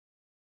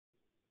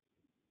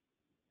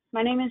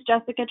My name is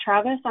Jessica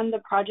Travis. I'm the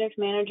project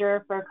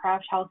manager for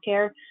Kraft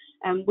Healthcare.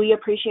 We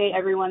appreciate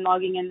everyone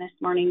logging in this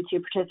morning to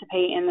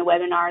participate in the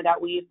webinar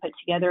that we've put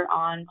together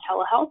on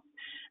telehealth.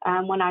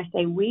 When I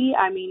say we,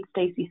 I mean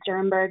Stacey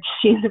Stuhrenberg.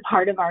 She's a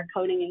part of our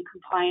coding and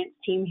compliance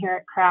team here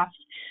at Kraft.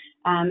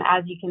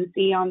 As you can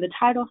see on the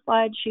title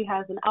slide, she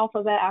has an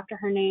alphabet after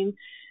her name.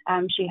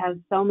 She has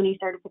so many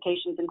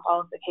certifications and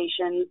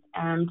qualifications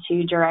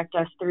to direct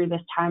us through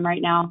this time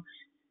right now.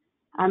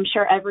 I'm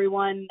sure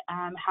everyone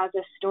has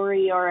a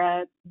story or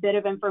a bit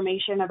of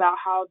information about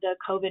how the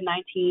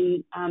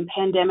COVID-19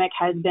 pandemic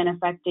has been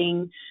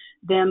affecting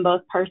them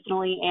both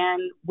personally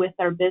and with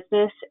their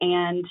business.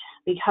 And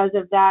because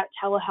of that,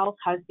 telehealth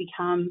has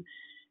become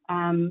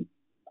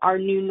our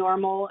new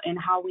normal in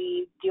how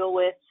we deal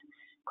with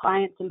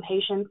clients and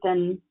patients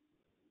and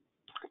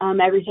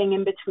everything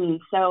in between.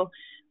 So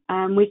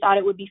we thought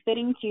it would be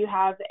fitting to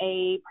have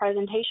a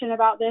presentation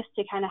about this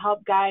to kind of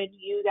help guide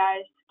you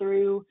guys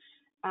through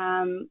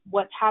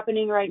what's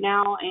happening right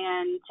now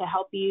and to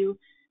help you.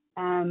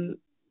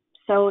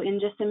 So in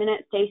just a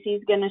minute,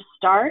 Stacey's going to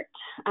start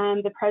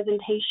the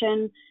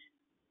presentation.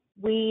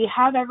 We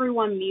have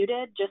everyone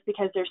muted just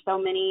because there's so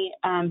many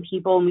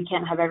people and we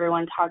can't have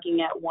everyone talking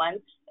at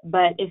once.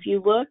 But if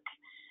you look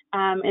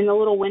in the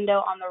little window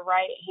on the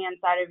right-hand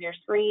side of your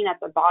screen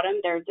at the bottom,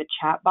 there's a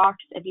chat box.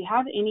 If you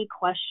have any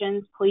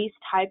questions, please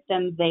type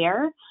them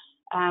there.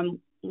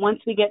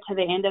 Once we get to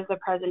the end of the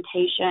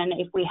presentation,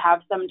 if we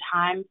have some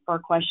time for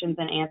questions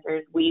and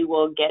answers, we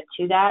will get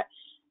to that.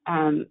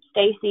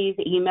 Stacey's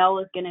email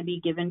is going to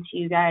be given to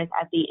you guys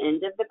at the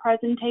end of the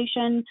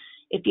presentation.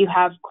 If you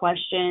have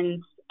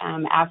questions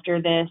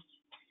after this,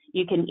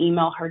 you can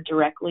email her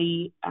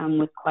directly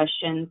with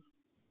questions.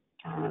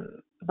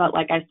 But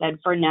like I said,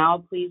 for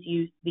now, please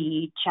use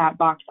the chat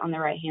box on the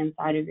right-hand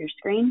side of your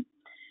screen.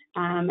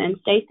 And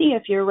Stacey,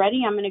 if you're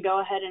ready, I'm going to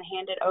go ahead and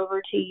hand it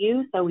over to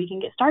you so we can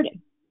get started.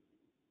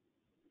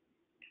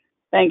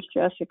 Thanks,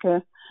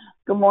 Jessica.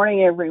 Good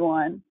morning,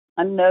 everyone.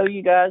 I know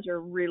you guys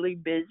are really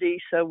busy,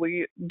 so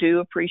we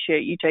do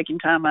appreciate you taking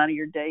time out of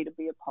your day to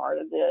be a part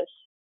of this.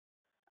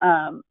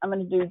 I'm going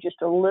to do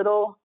just a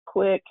little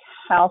quick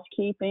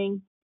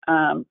housekeeping.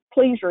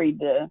 Please read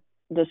the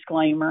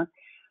disclaimer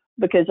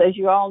because, as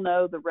you all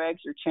know, the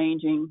regs are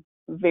changing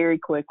very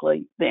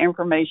quickly. The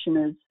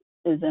information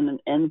is in an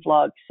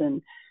influx, and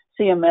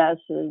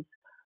CMS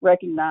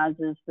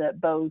recognizes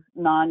that both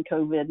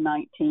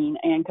non-COVID-19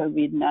 and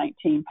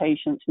COVID-19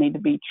 patients need to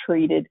be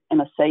treated in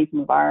a safe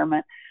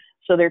environment.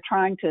 So they're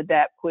trying to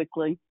adapt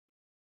quickly.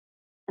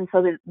 And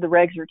so the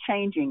regs are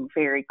changing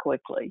very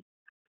quickly.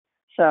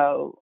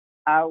 So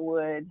I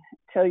would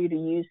tell you to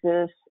use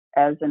this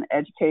as an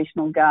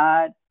educational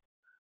guide,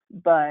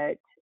 but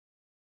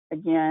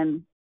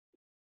again,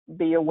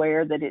 be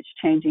aware that it's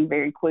changing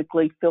very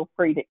quickly. Feel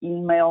free to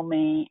email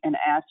me and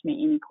ask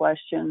me any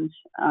questions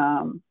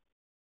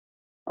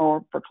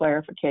or for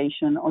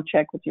clarification, or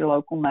check with your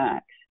local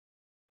MACs.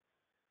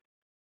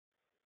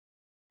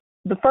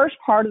 The first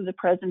part of the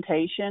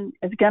presentation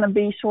is going to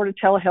be sort of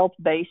telehealth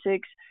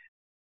basics.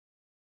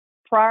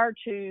 Prior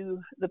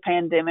to the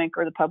pandemic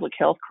or the public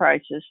health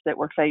crisis that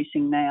we're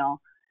facing now,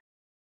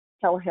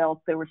 telehealth,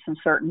 there were some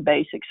certain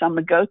basics. I'm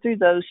going to go through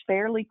those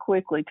fairly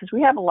quickly because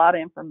we have a lot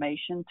of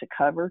information to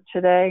cover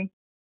today.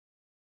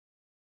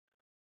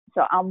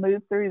 So I'll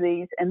move through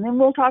these, and then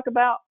we'll talk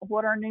about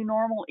what our new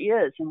normal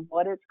is and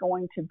what it's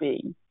going to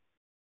be.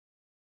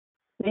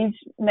 These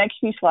next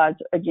few slides,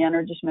 again,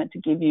 are just meant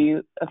to give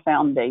you a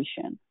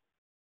foundation.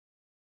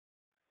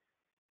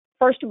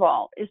 First of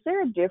all, is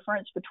there a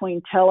difference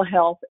between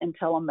telehealth and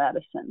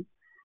telemedicine?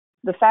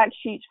 The fact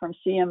sheets from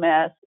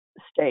CMS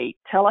state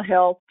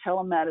telehealth,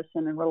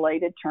 telemedicine, and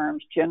related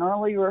terms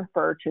generally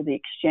refer to the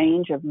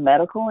exchange of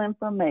medical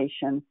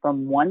information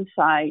from one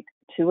site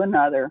to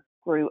another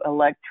through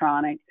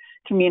electronic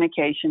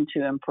communication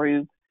to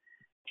improve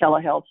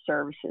telehealth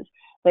services.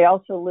 They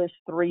also list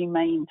three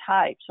main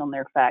types on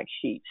their fact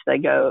sheets. They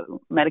go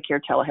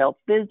Medicare telehealth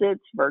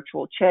visits,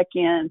 virtual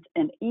check-ins,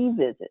 and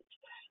e-visits.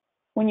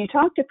 When you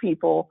talk to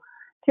people,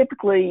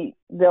 typically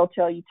they'll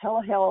tell you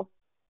telehealth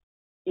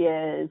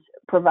is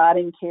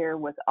providing care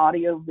with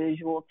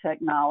audio-visual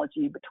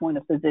technology between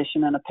a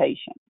physician and a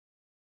patient.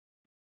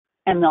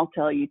 And they'll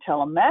tell you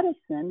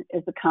telemedicine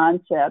is the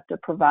concept of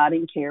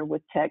providing care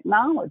with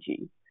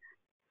technology.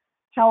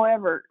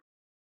 However,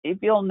 if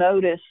you'll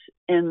notice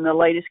in the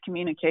latest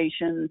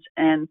communications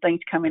and things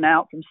coming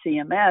out from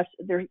CMS,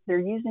 they're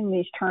using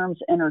these terms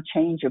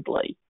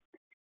interchangeably.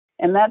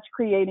 And that's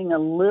creating a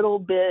little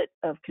bit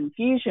of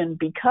confusion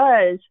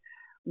because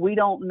we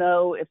don't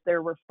know if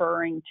they're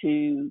referring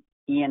to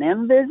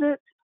E&M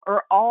visits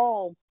or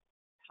all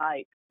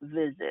type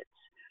visits,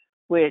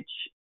 which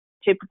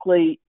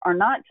typically are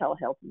not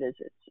telehealth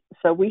visits.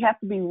 So we have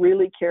to be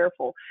really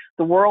careful.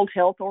 The World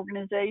Health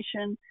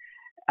Organization,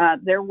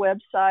 their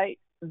website,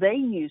 they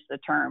use the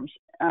terms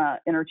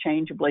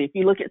interchangeably. If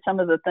you look at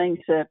some of the things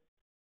that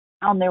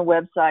on their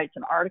websites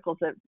and articles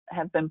that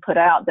have been put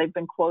out, they've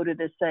been quoted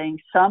as saying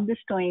some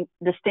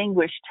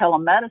distinguish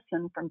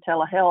telemedicine from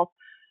telehealth,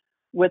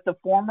 with the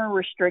former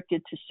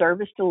restricted to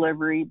service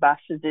delivery by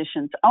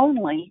physicians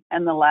only,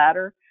 and the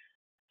latter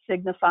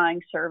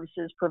signifying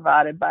services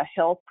provided by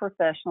health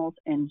professionals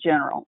in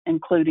general,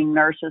 including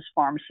nurses,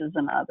 pharmacists,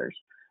 and others.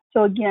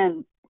 So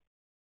again,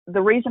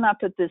 the reason I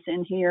put this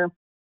in here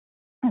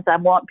is I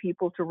want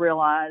people to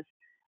realize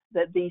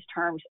that these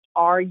terms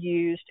are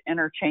used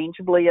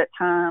interchangeably at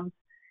times,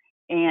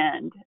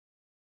 and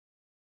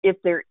if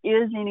there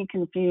is any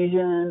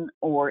confusion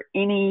or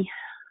any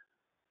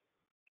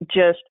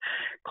just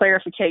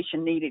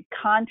clarification needed,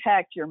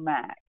 contact your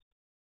MAC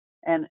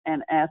and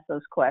ask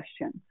those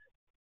questions.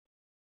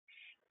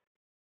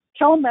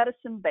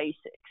 Telemedicine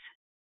basics.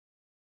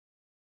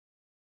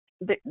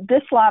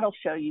 This slide will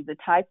show you the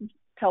type of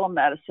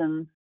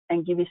telemedicine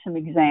and give you some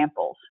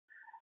examples.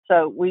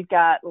 So we've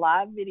got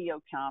live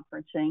video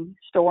conferencing,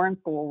 store and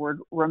forward,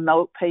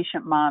 remote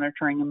patient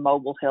monitoring, and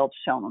mobile health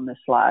shown on this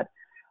slide.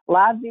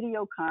 Live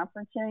video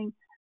conferencing,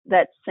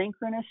 that's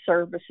synchronous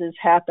services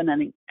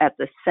happening at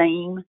the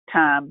same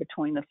time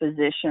between the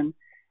physician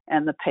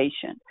and the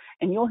patient.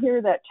 And you'll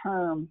hear that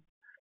term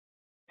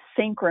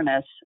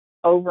synchronous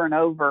over and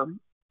over.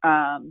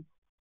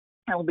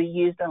 It'll be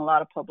used in a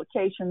lot of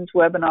publications,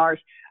 webinars,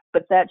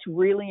 but that's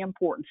really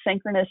important.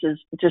 Synchronous is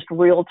just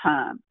real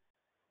time.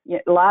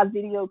 Live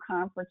video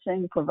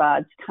conferencing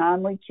provides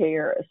timely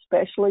care,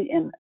 especially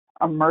in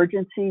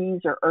emergencies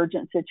or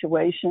urgent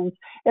situations.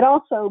 It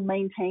also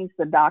maintains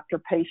the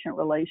doctor-patient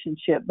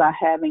relationship by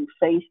having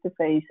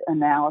face-to-face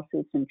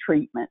analysis and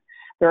treatment.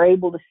 They're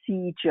able to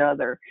see each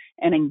other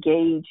and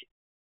engage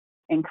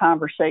in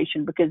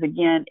conversation because,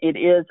 again, it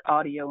is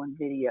audio and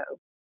video.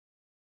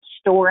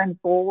 Store and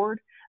forward,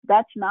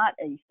 that's not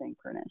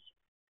asynchronous.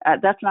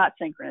 That's not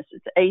synchronous.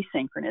 It's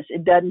asynchronous.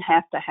 It doesn't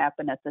have to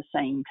happen at the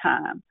same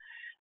time.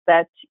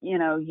 That's,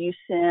 you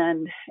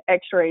send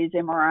x-rays,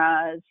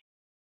 MRIs,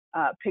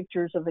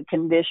 pictures of the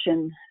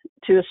condition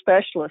to a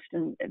specialist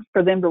and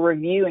for them to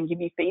review and give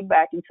you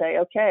feedback and say,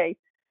 okay,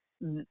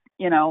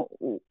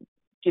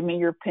 give me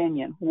your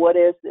opinion. What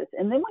is this?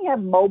 And then we have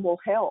mobile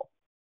health.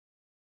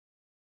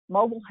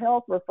 Mobile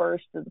health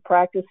refers to the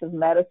practice of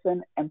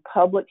medicine and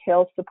public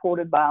health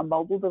supported by a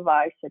mobile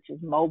device such as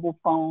mobile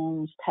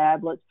phones,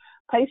 tablets.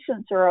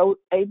 Patients are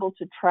able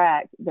to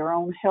track their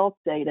own health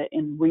data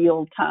in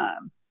real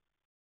time.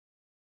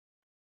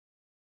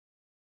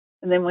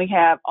 And then we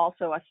have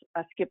also,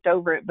 I skipped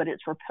over it, but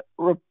it's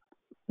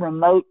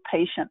remote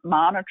patient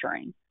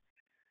monitoring.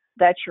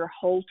 That's your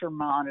Holter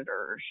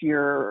monitors,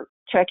 your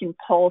checking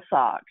pulse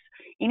ox,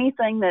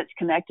 anything that's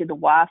connected to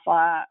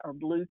Wi-Fi or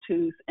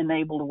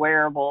Bluetooth-enabled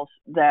wearables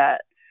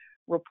that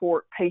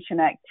report patient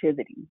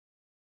activity.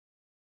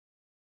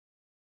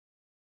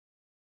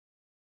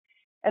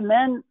 And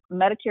then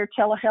Medicare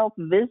telehealth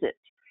visits.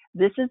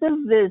 This is a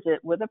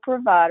visit with a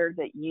provider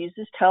that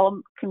uses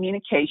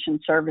telecommunication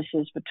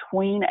services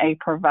between a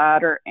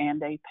provider and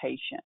a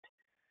patient.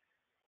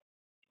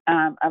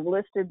 I've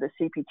listed the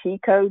CPT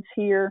codes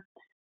here,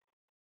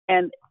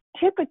 and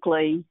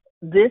typically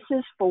this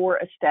is for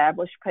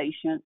established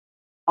patients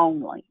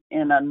only.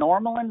 In a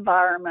normal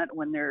environment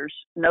when there's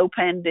no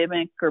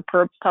pandemic or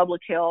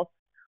public health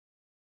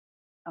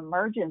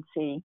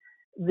emergency,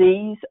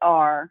 these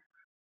are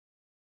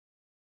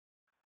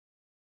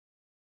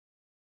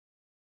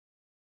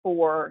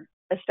for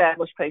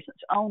established patients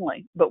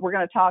only. But we're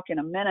going to talk in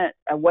a minute.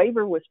 A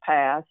waiver was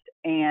passed,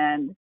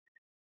 and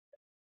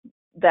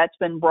that's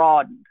been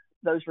broadened.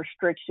 Those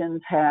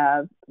restrictions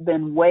have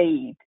been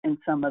waived in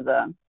light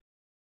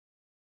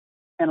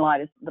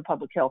of the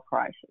public health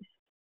crisis.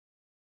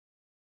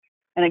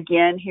 And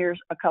again, here's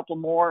a couple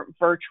more: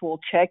 virtual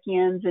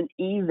check-ins and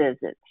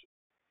e-visits.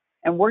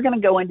 And we're going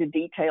to go into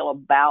detail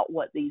about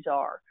what these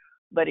are.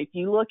 But if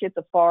you look at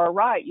the far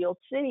right, you'll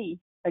see,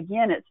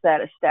 again, it's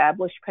that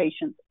established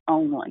patients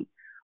only.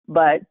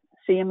 But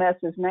CMS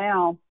has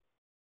now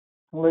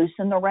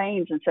loosened the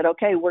reins and said,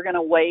 okay, we're going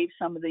to waive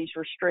some of these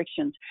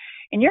restrictions.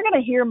 And you're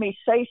going to hear me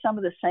say some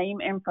of the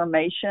same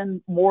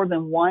information more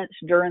than once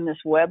during this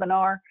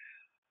webinar,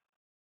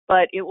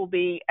 but it will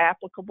be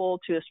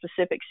applicable to a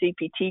specific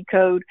CPT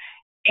code.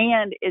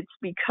 And it's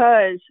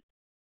because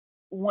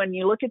when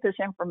you look at this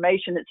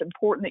information, it's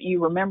important that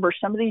you remember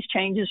some of these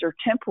changes are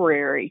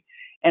temporary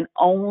and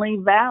only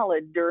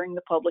valid during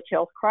the public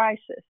health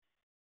crisis.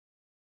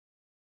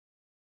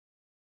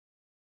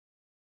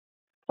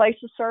 Place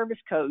of service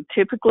code,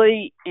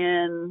 typically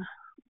in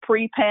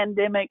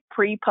pre-pandemic,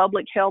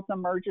 pre-public health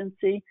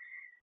emergency,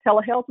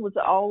 telehealth was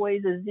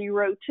always a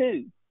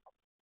 02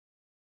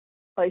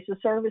 place of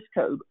service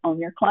code on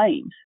your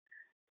claims.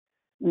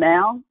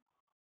 Now,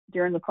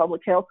 during the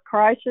public health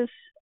crisis,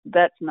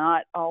 that's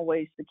not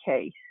always the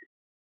case.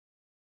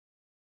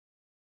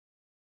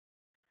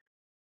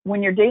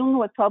 When you're dealing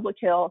with public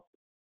health,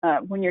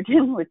 when you're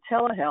dealing with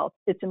telehealth,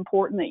 it's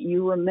important that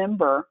you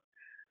remember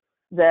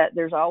that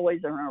there's always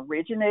an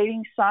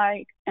originating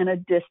site and a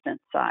distant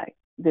site.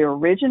 The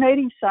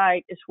originating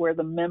site is where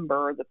the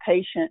member or the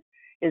patient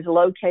is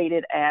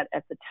located at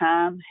the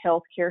time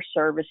healthcare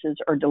services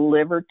are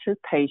delivered to the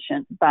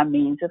patient by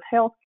means of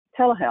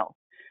telehealth.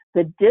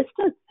 The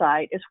distant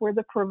site is where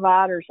the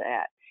provider's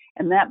at,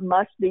 and that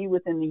must be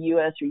within the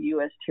U.S. or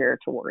U.S.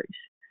 territories.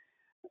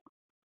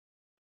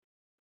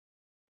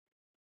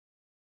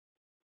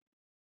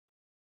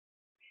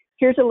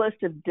 Here's a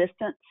list of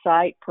distant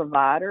site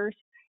providers.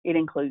 It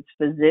includes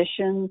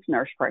physicians,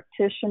 nurse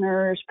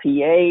practitioners,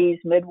 PAs,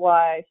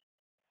 midwives,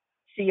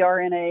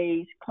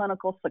 CRNAs,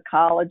 clinical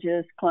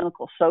psychologists,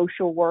 clinical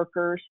social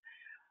workers.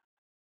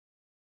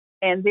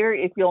 And there,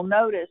 if you'll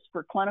notice,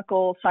 for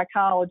clinical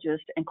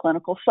psychologists and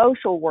clinical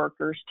social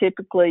workers,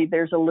 typically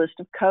there's a list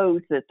of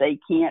codes that they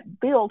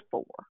can't bill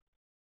for.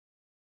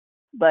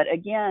 But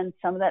again,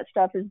 some of that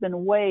stuff has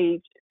been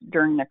waived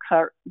during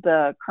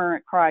the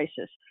current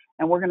crisis,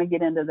 and we're going to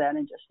get into that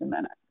in just a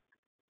minute.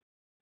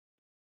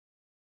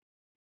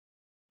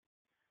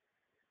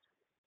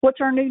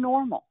 What's our new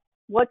normal?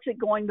 What's it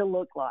going to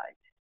look like?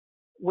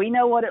 We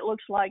know what it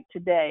looks like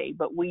today,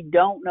 but we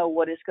don't know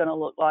what it's going to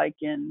look like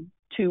in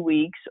 2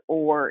 weeks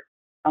or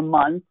a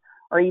month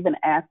or even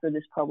after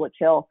this public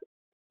health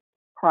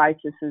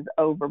crisis is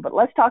over. But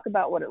let's talk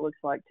about what it looks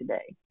like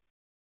today.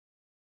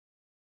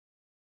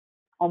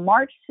 On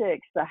March 6th,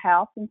 the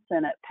House and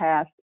Senate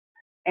passed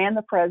and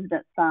the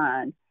President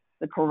signed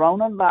the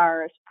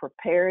Coronavirus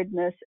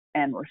Preparedness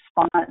and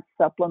Response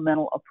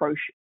Supplemental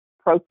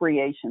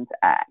Appropriations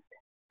Act.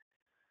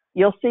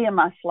 You'll see in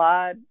my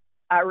slide,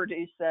 I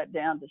reduced that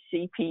down to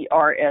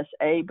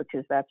CPRSA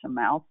because that's a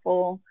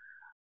mouthful.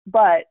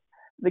 But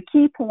the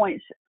key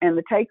points and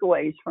the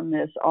takeaways from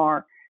this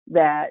are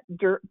that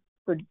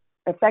for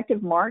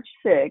effective March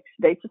 6,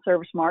 dates of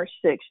service March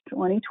 6,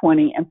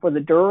 2020, and for the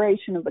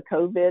duration of the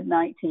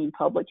COVID-19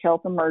 public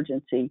health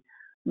emergency,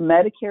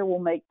 Medicare will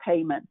make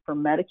payment for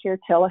Medicare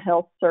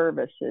telehealth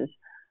services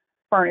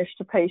furnished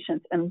to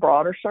patients in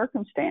broader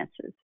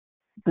circumstances.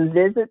 The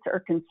visits are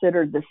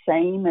considered the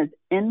same as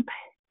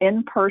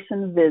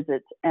in-person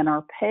visits and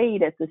are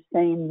paid at the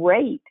same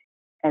rate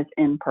as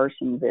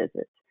in-person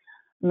visits.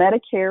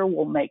 Medicare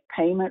will make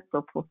payment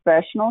for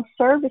professional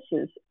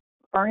services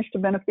furnished to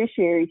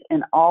beneficiaries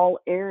in all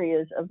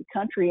areas of the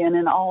country and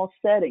in all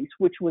settings,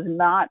 which was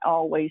not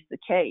always the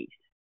case.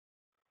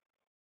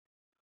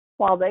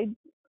 While they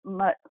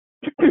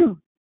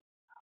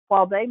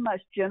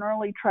must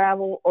generally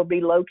travel or be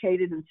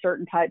located in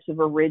certain types of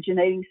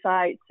originating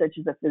sites, such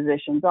as a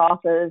physician's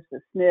office, a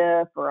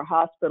SNF, or a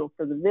hospital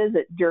for the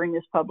visit during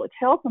this public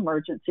health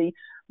emergency,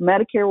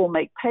 Medicare will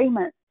make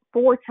payment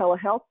for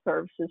telehealth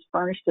services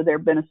furnished to their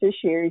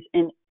beneficiaries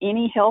in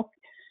any health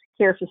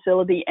care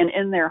facility and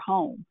in their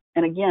home.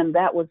 And again,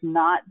 that was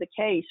not the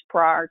case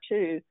prior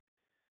to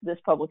this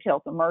public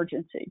health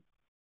emergency.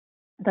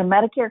 The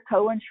Medicare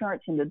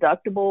coinsurance and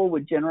deductible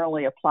would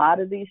generally apply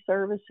to these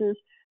services.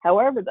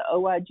 However, the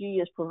OIG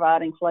is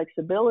providing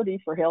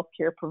flexibility for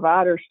healthcare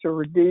providers to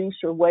reduce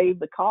or waive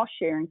the cost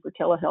sharing for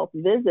telehealth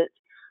visits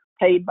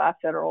paid by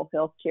federal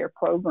healthcare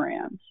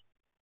programs.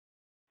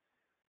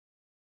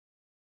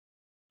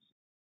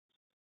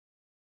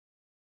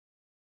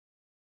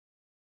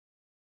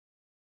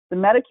 The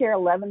Medicare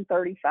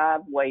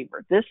 1135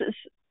 waiver. This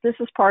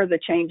is part of the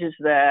changes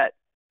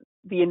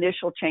the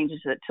initial changes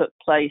that took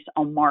place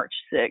on March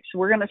 6th.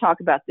 We're going to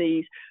talk about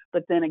these,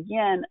 but then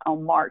again,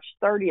 on March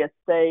 30th,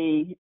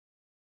 they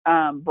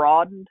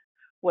broadened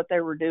what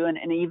they were doing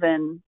and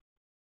even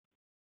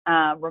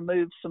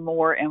removed some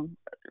more and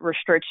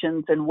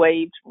restrictions and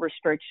waived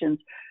restrictions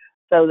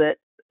so that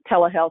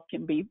telehealth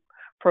can be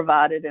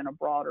provided in a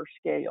broader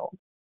scale.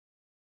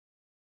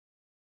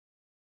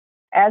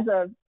 As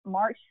of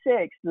March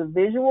 6th, the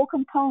visual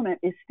component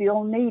is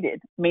still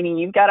needed, meaning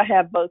you've got to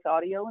have both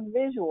audio and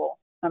video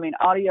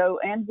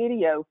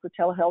for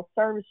telehealth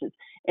services.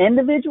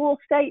 Individual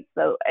states,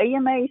 though,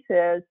 AMA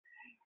says,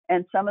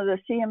 and some of the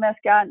CMS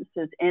guidance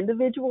says,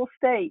 individual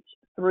states,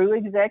 through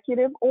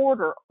executive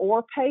order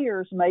or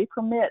payers, may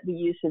permit the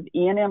use of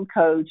E&M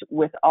codes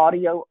with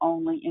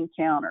audio-only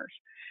encounters.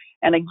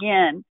 And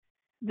again,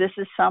 this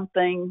is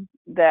something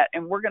that,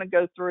 and we're going to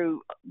go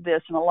through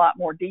this in a lot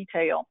more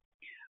detail,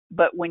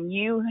 but when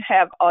you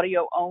have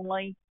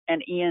audio-only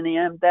and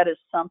E&M, that is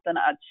something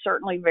I'd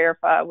certainly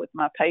verify with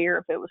my payer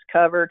if it was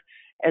covered,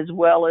 as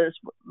well as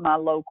my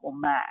local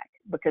MAC,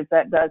 because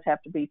that does have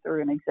to be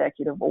through an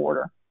executive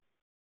order.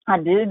 I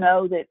do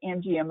know that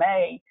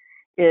MGMA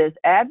is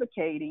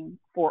advocating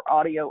for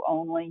audio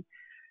only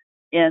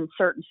in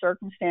certain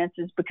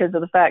circumstances because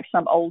of the fact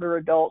some older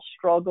adults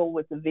struggle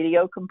with the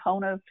video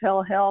component of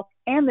telehealth,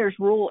 and there's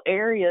rural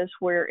areas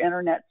where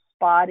internet's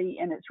spotty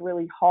and it's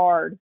really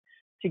hard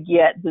to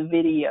get the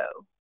video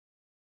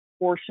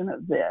portion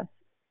of this.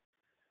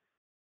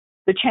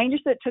 The changes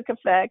that took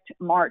effect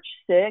March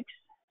 6th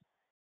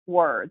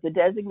were the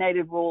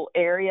designated rural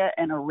area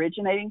and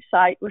originating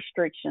site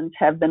restrictions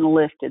have been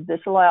lifted. This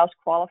allows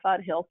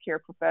qualified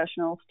healthcare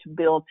professionals to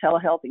build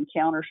telehealth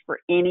encounters for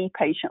any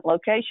patient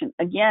location.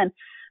 Again,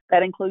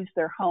 that includes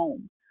their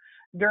home.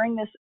 During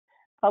this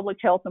public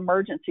health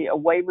emergency, a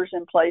waiver is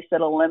in place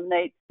that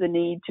eliminates the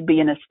need to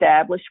be an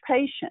established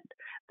patient.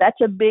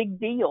 That's a big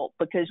deal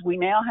because we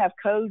now have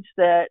codes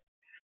that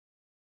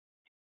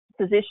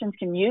physicians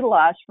can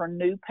utilize for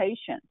new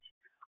patients.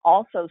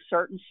 Also,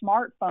 certain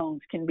smartphones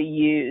can be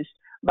used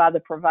by the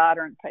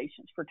provider and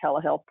patients for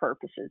telehealth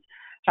purposes.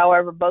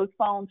 However, both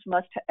phones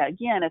must,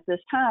 again, at this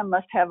time,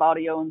 must have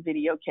audio and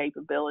video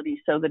capabilities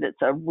so that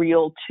it's a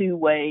real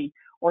two-way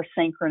or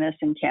synchronous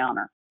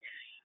encounter.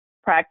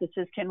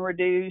 Practices can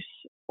reduce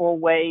or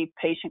waive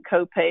patient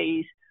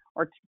copays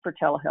or for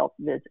telehealth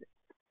visits.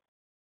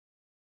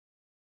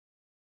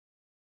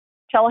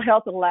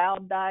 Telehealth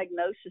allowed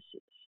diagnoses.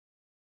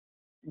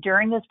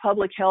 During this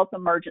public health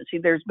emergency,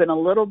 there's been a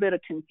little bit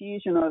of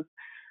confusion of,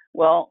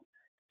 well,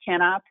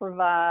 can I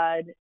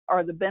provide,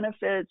 are the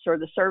benefits or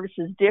the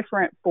services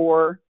different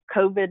for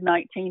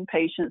COVID-19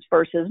 patients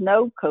versus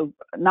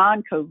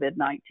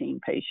non-COVID-19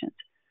 patients?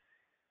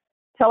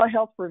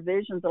 Telehealth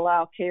provisions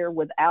allow care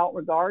without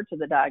regard to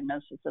the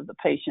diagnosis of the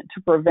patient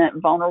to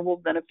prevent vulnerable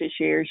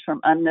beneficiaries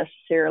from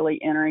unnecessarily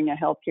entering a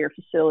healthcare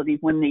facility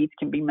when needs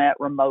can be met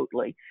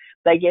remotely.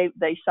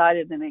 They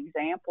cited an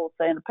example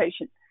saying a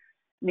patient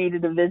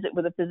needed a visit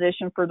with a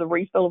physician for the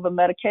refill of a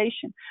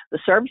medication. The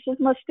services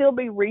must still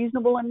be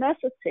reasonable and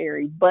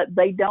necessary, but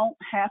they don't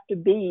have to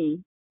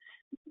be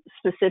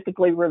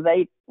specifically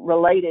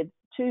related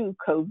to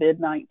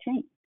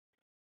COVID-19.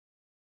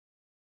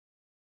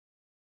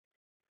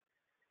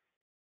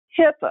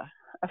 HIPAA,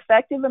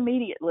 effective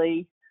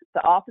immediately,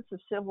 the Office of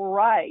Civil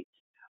Rights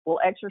will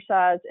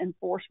exercise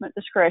enforcement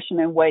discretion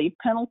and waive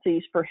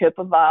penalties for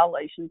HIPAA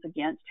violations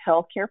against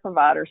healthcare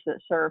providers that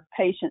serve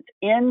patients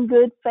in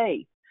good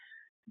faith.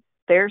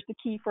 There's the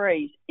key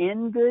phrase,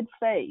 in good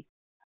faith,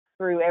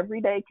 through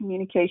everyday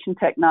communication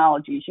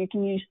technologies. You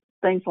can use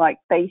things like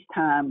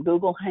FaceTime,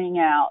 Google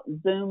Hangout,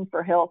 Zoom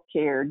for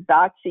Healthcare,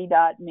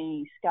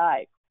 Doxy.me,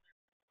 Skype.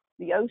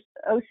 The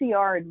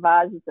OCR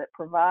advises that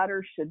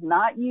providers should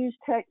not use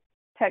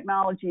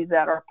technologies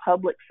that are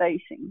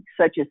public-facing,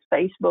 such as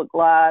Facebook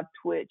Live,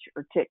 Twitch,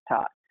 or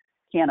TikTok.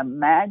 Can't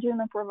imagine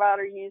a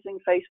provider using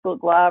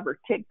Facebook Live or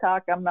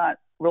TikTok. I'm not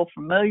real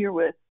familiar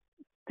with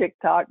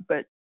TikTok,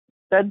 but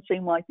doesn't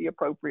seem like the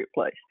appropriate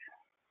place.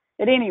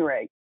 At any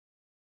rate,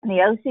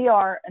 the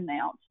OCR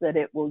announced that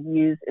it will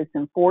use its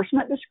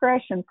enforcement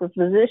discretion for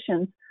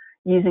physicians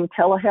using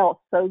telehealth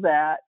so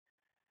that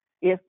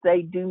if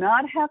they do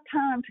not have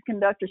time to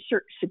conduct a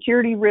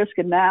security risk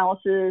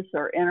analysis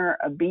or enter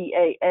a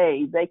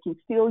BAA, they can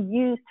still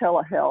use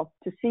telehealth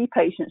to see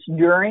patients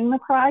during the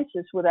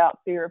crisis without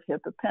fear of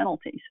HIPAA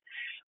penalties.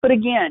 But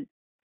again,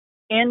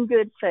 in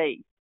good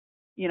faith,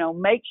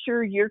 make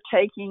sure you're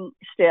taking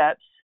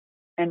steps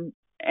and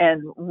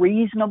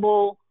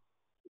reasonable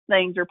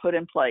things are put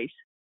in place.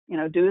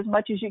 Do as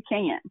much as you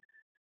can.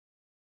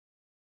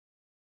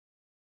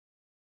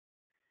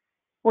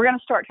 We're going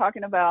to start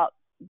talking about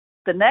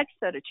the next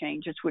set of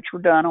changes, which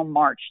were done on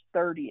March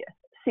 30th.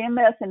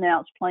 CMS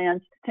announced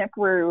plans to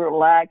temporarily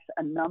relax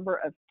a number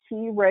of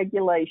key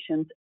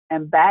regulations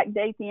and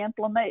backdate the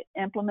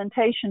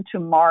implementation to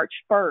March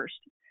 1st.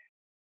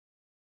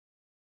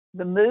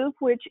 The move,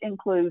 which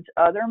includes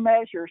other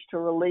measures to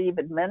relieve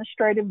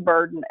administrative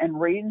burden and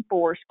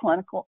reinforce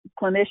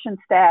clinician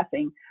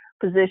staffing,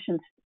 positions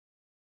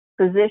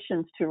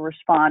to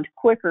respond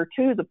quicker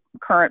to the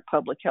current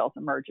public health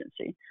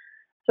emergency.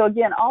 So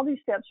again, all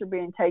these steps are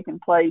being taken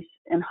place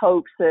in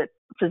hopes that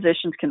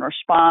physicians can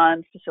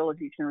respond,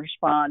 facilities can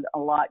respond a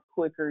lot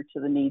quicker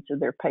to the needs of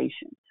their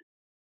patients.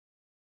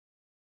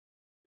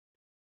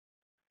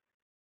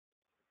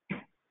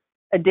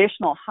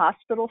 Additional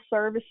hospital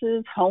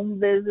services, home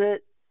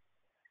visits,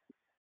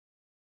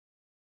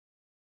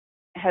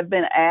 have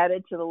been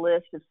added to the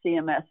list of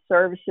CMS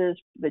services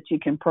that you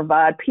can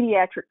provide: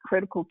 pediatric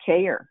critical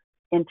care,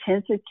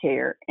 intensive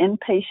care,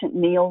 inpatient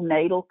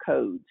neonatal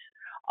codes.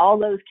 All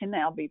those can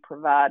now be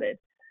provided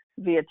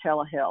via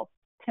telehealth.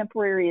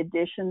 Temporary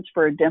additions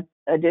for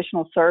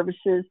additional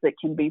services that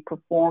can be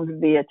performed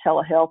via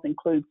telehealth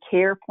include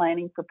care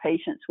planning for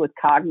patients with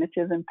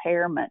cognitive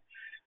impairment,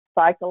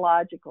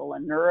 psychological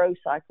and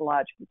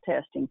neuropsychological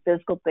testing,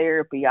 physical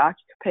therapy,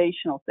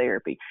 occupational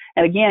therapy.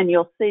 And again,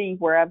 you'll see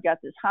where I've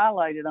got this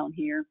highlighted on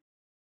here.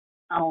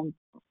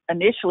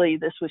 Initially,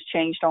 this was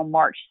changed on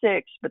March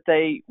 6th, but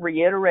they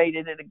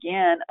reiterated it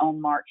again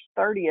on March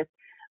 30th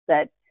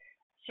that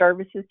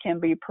services can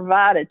be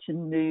provided to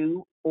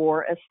new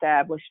or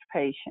established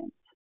patients.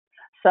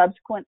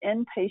 Subsequent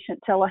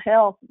inpatient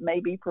telehealth may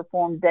be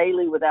performed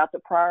daily without the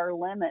prior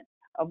limit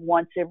of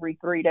once every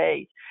 3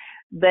 days.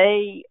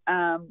 They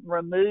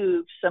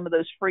removed some of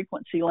those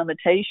frequency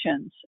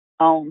limitations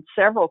on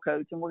several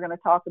codes, and we're going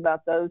to talk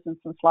about those in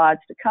some slides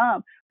to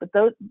come. But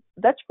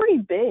that's pretty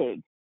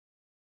big.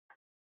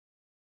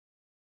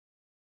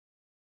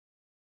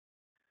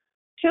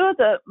 Two of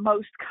the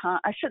most,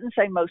 I shouldn't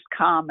say most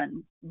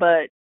common,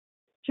 but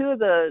two of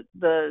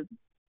the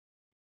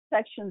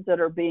sections that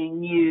are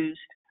being used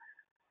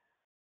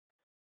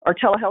or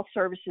telehealth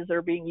services that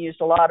are being used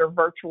a lot are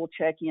virtual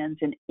check-ins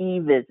and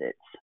e-visits.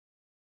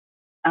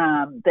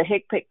 The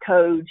HCPCS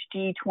codes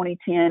G2010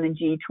 and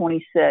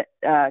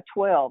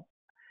G2012,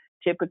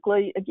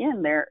 typically,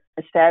 again,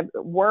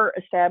 were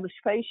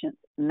established patients.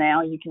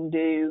 Now you can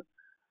do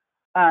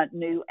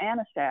new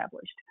and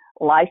established.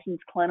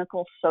 licensed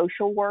clinical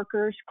social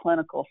workers,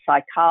 clinical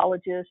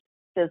psychologists,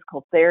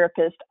 physical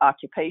therapists,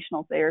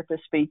 occupational therapists,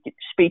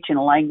 speech and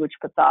language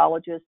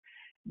pathologists.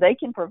 They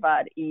can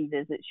provide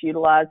e-visits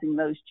utilizing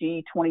those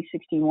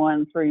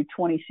G2061 through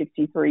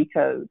 2063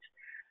 codes.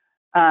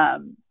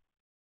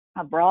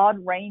 A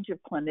broad range of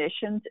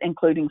clinicians,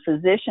 including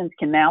physicians,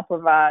 can now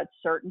provide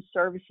certain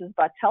services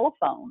by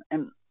telephone.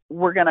 And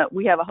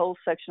we have a whole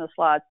section of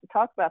slides to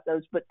talk about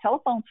those, but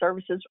telephone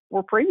services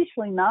were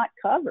previously not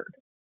covered.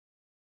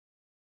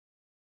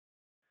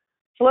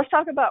 So let's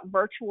talk about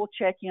virtual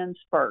check-ins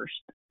first.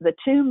 The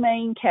two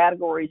main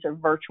categories of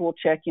virtual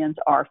check-ins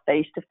are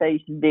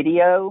face-to-face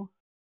video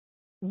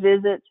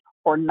visits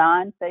or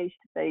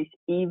non-face-to-face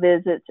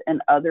e-visits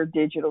and other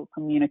digital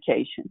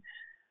communication.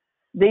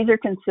 These are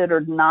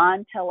considered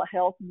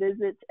non-telehealth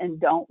visits and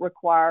don't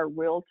require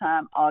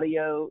real-time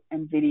audio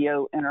and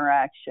video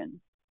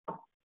interaction.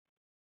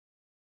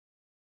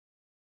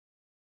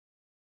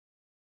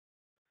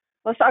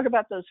 Let's talk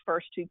about those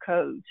first two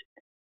codes.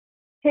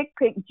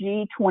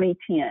 HCPCS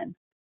G2010.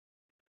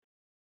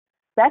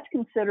 That's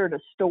considered a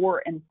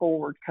store and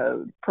forward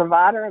code.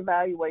 Provider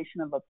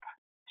evaluation of a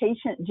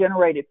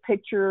patient-generated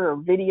picture or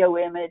video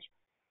image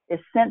is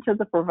sent to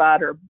the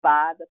provider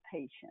by the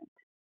patient.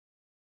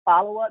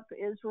 Follow-up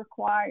is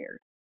required.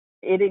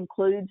 It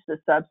includes the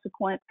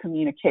subsequent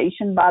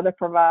communication by the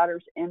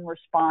providers in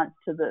response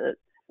to the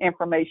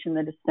information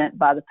that is sent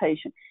by the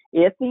patient.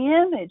 If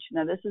the image,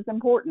 now this is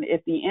important,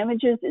 if the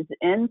image is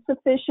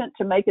insufficient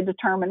to make a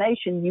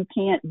determination, you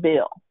can't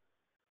bill.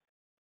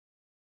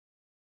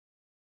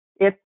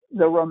 If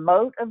the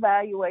remote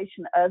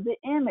evaluation of the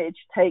image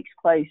takes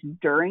place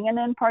during an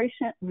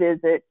inpatient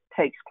visit,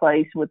 takes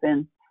place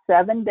within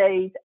 7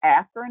 days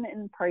after an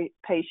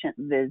inpatient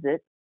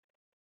visit,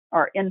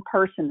 or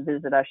in-person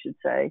visit, I should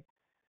say,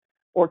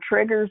 or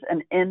triggers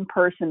an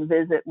in-person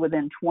visit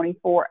within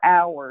 24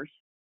 hours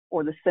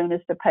or the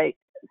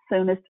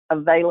soonest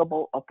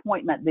available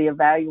appointment, the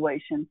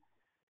evaluation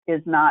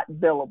is not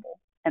billable,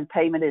 and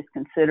payment is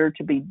considered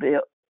to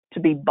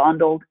be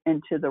bundled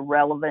into the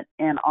relevant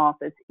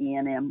in-office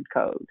E&M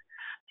code.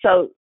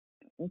 So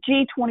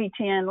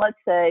G2010, let's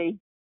say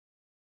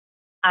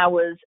I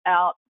was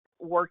out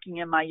working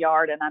in my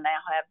yard and I now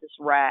have this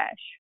rash.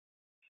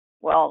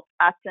 Well,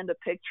 I send a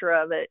picture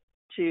of it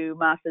to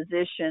my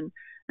physician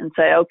and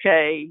say,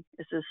 okay,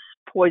 this is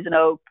poison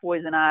oak,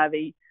 poison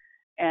ivy,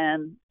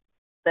 and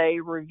they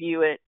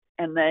review it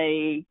and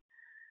they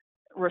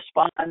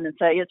respond and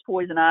say, it's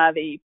poison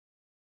ivy,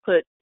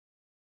 put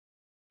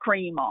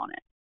cream on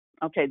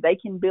it. Okay, they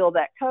can bill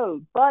that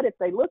code. But if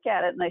they look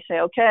at it and they say,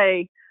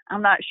 okay,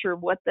 I'm not sure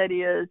what that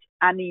is,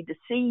 I need to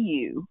see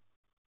you,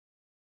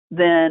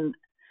 then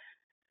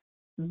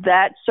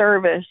that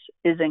service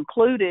is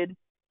included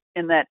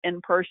in that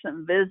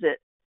in-person visit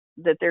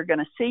that they're going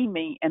to see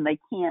me, and they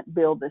can't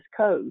bill this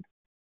code.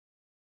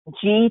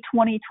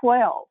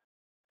 G2012,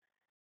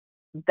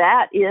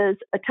 that is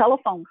a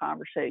telephone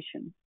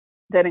conversation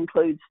that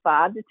includes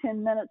 5 to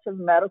 10 minutes of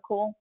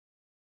medical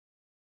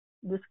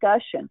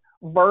discussion.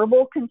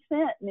 Verbal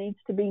consent needs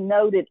to be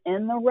noted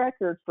in the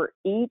record for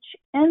each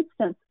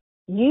instance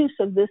use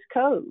of this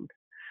code.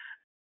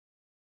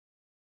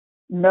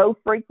 No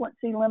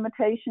frequency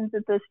limitations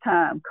at this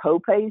time.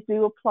 Copays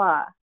do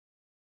apply.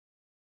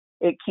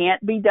 It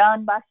can't be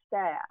done by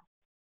staff.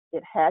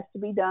 It has to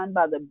be done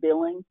by the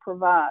billing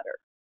provider.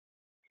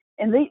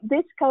 And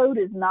this code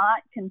is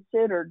not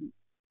considered,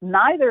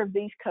 neither of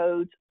these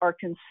codes are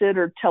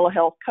considered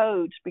telehealth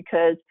codes,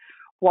 because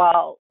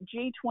while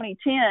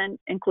G2010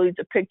 includes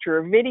a picture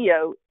or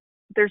video,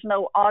 there's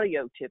no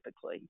audio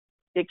typically.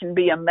 It can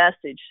be a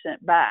message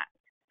sent back.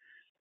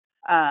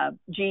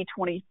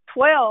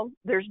 G2012,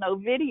 there's no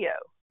video.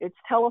 It's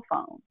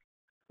telephone.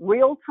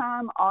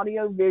 Real-time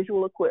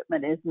audio-visual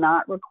equipment is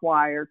not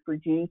required for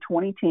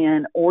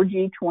G2010 or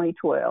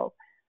G2012,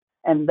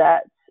 and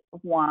that's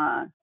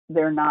why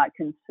they're not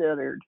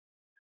considered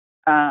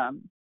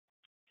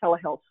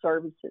telehealth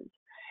services.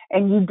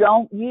 And you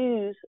don't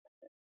use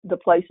the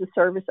place of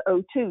service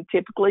 02.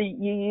 Typically,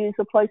 you use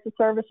the place of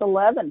service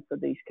 11 for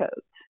these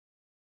codes.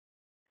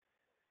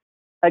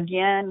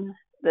 Again,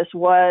 this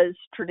was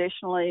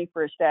traditionally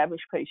for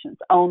established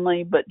patients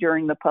only, but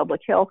during the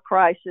public health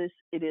crisis,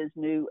 it is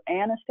new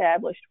and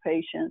established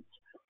patients.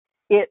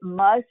 It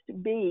must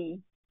be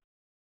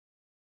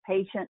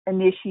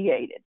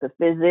patient-initiated. The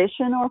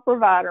physician or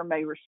provider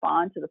may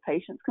respond to the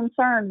patient's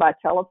concern by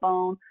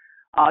telephone,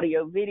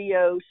 audio,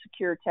 video,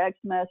 secure text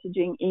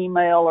messaging,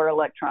 email, or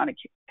electronic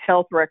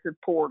health record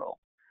portal,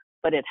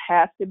 but it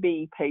has to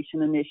be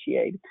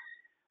patient-initiated.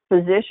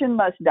 Physician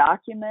must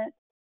document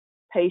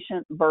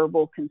patient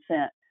verbal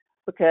consent,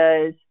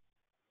 because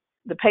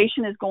the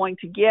patient is going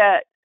to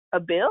get a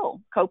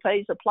bill.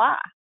 Copays apply.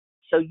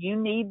 So you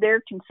need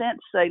their consent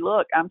to say,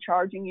 look, I'm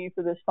charging you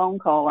for this phone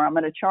call, or I'm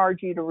going to charge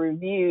you to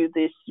review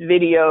this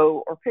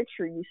video or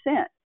picture you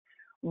sent.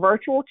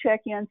 Virtual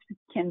check-ins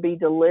can be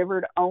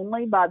delivered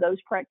only by those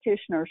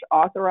practitioners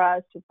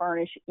authorized to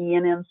furnish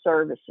E&M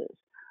services.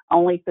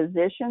 Only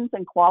physicians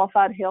and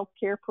qualified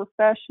healthcare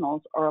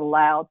professionals are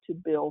allowed to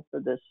bill for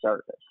this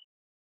service.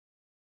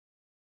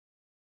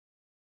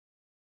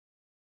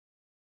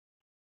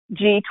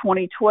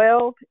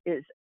 G2012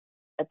 is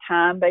a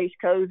time-based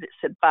code that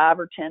said 5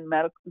 or 10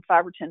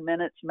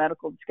 minutes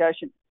medical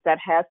discussion. That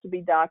has to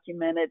be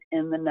documented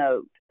in the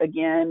note.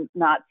 Again,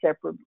 not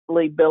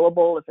separately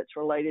billable if it's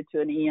related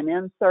to an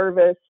E&M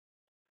service.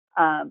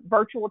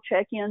 Virtual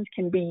check-ins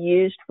can be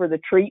used for the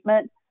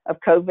treatment of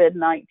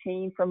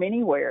COVID-19 from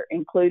anywhere,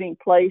 including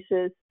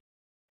places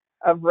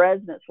of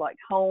residence like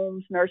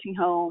homes, nursing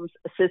homes,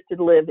 assisted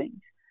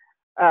living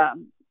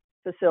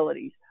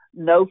facilities.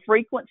 No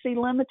frequency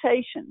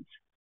limitations.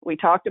 We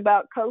talked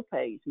about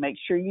copays. Make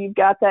sure you've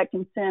got that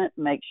consent.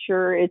 Make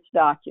sure it's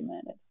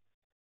documented.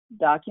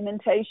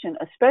 Documentation,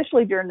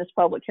 especially during this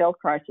public health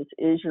crisis,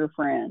 is your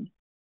friend.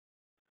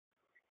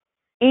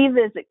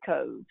 E-visit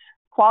codes.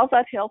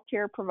 Qualified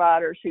healthcare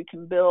providers who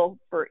can bill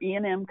for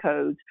E&M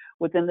codes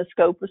within the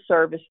scope of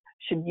service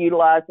should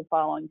utilize the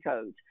following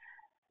codes.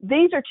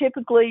 These are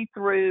typically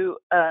through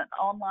an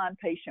online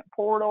patient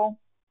portal.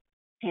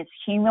 It's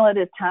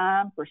cumulative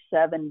time for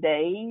 7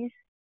 days,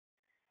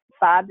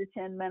 5 to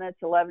 10 minutes,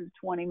 11 to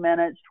 20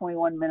 minutes,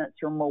 21 minutes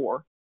or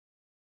more.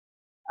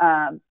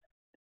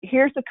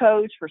 Here's the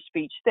codes for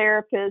speech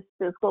therapists,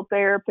 physical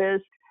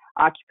therapists,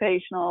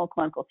 occupational,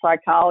 clinical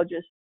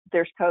psychologists.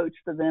 There's codes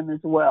for them as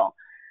well.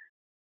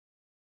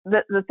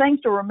 The things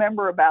to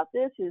remember about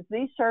this is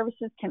these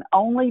services can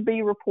only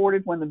be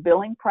reported when the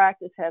billing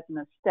practice has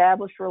an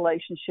established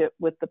relationship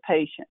with the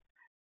patient.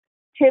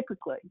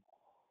 Typically,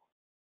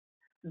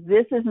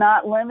 this is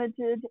not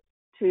limited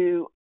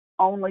to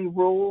only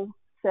rural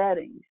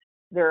settings.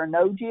 There are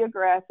no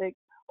geographic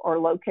or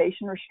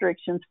location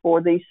restrictions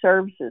for these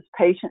services.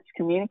 Patients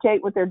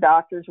communicate with their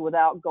doctors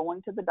without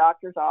going to the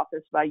doctor's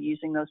office by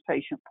using those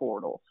patient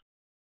portals.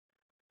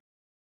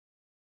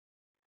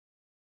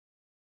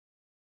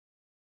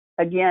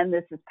 Again,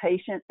 this is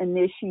patient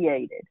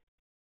initiated.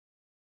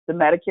 The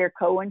Medicare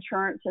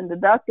coinsurance and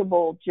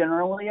deductible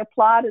generally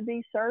apply to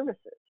these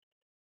services.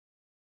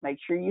 Make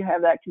sure you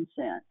have that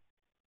consent.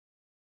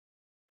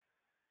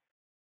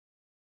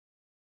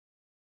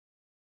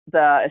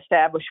 The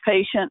established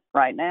patient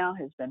right now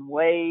has been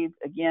waived.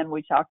 Again,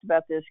 we talked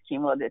about this,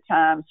 cumulative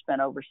time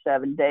spent over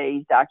 7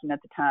 days.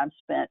 Document the time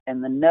spent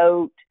in the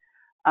note.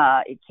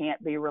 It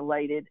can't be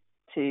related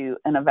to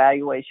an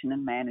evaluation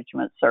and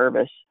management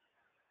service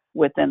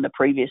within the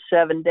previous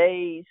 7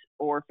 days,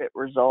 or if it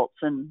results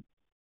in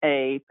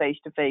a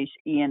face-to-face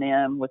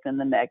E&M within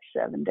the next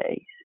 7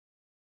 days.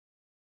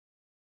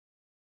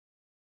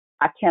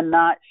 I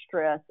cannot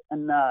stress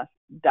enough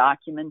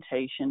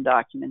documentation,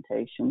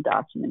 documentation,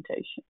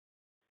 documentation.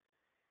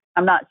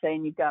 I'm not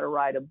saying you've got to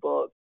write a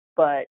book,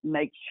 but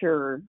make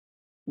sure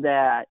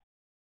that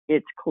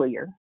it's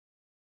clear.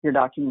 Your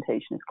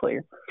documentation is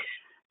clear.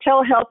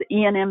 Telehealth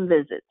E&M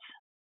visits.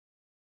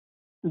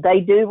 They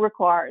do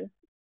require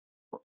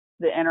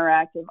the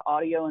interactive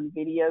audio and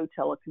video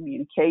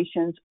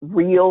telecommunications,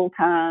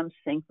 real-time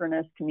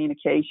synchronous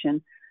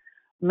communication.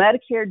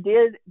 Medicare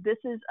this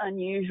is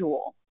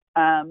unusual.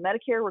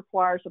 Medicare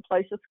requires a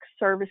place of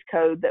service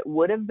code that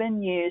would have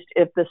been used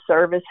if the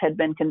service had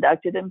been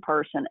conducted in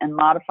person and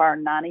modifier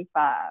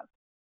 95.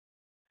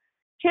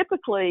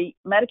 Typically,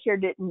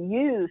 Medicare didn't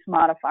use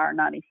modifier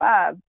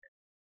 95.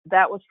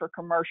 That was for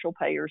commercial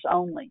payers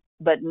only.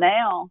 But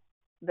now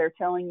they're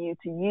telling you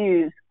to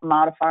use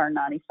modifier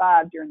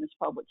 95 during this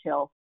public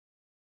health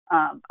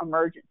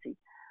emergency.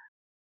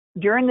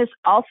 During the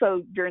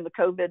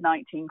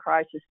COVID-19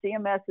 crisis,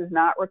 CMS is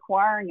not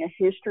requiring a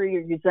history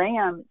or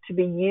exam to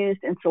be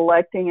used in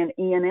selecting an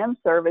E&M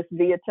service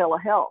via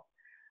telehealth.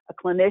 A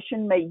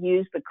clinician may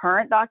use the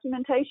current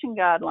documentation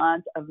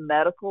guidelines of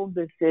medical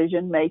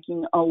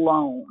decision-making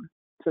alone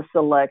to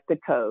select the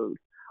code,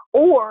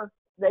 or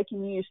they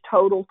can use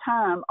total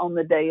time on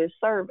the day of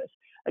service.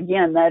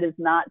 Again, that is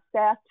not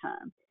staff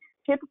time.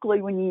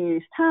 Typically, when you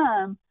use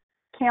time,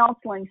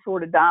 counseling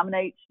sort of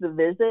dominates the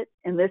visit.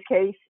 In this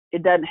case,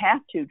 it doesn't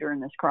have to during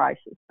this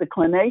crisis. The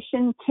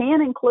clinician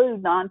can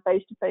include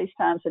non-face-to-face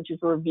time, such as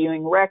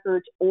reviewing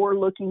records or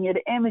looking at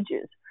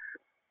images.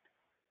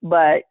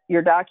 But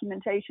your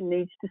documentation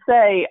needs to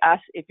say,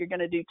 if you're going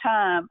to do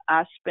time,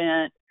 I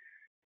spent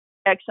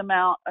X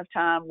amount of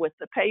time with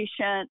the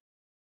patient.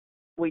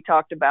 We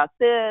talked about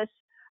this.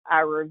 I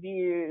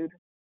reviewed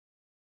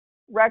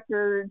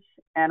records,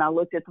 and I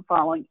looked at the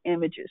following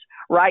images.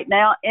 Right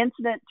now,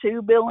 incident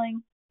to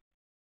billing,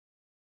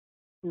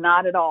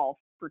 not at all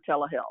for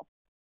telehealth.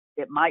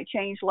 It might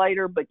change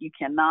later, but you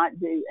cannot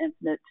do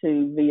incident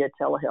to via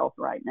telehealth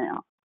right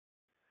now.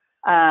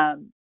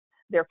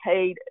 They're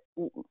paid,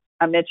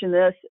 I mentioned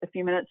this a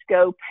few minutes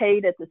ago,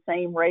 paid at the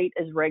same rate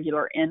as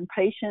regular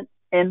in-person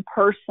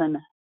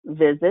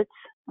visits.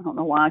 I don't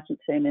know why I keep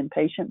saying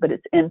inpatient, but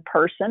it's in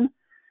person.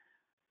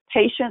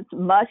 Patients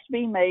must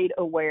be made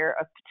aware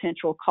of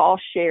potential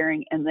cost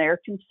sharing and their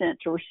consent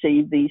to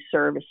receive these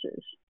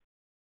services.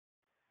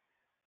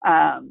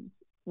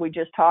 We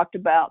just talked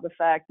about the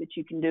fact that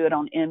you can do it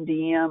on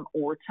MDM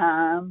or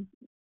time.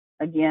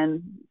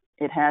 Again,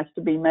 It has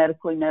to be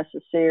medically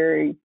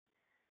necessary,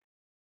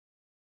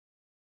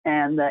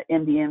 and the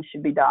MDM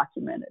should be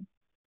documented.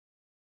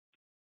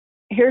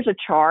 Here's a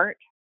chart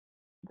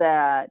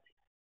that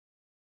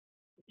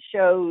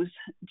shows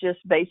just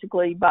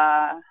basically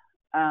by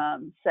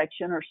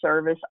section or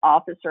service,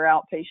 office or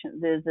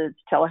outpatient visits,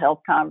 telehealth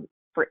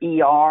for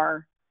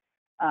ER,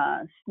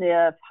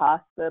 SNF,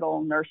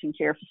 hospital, nursing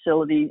care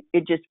facility.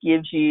 It just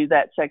gives you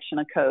that section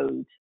of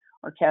codes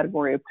or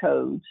category of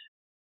codes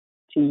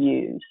to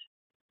use.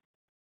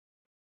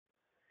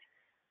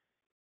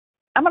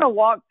 I'm going to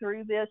walk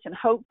through this, and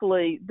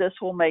hopefully this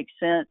will make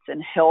sense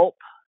and help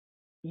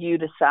you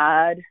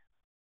decide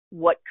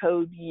what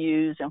code you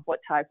use and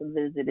what type of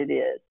visit it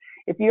is.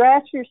 If you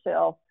ask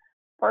yourself,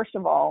 first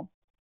of all,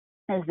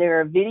 is there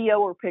a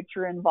video or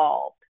picture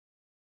involved?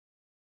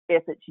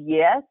 If it's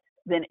yes,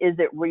 then is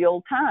it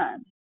real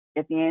time?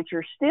 If the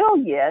answer is still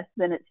yes,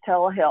 then it's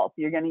telehealth.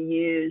 You're going to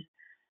use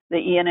the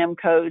E&M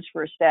codes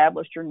for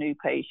established or new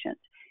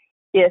patients.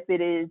 If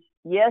it is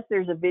yes,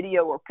 there's a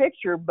video or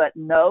picture, but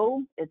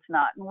no, it's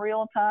not in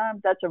real time,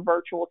 that's a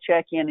virtual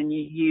check-in, and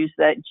you use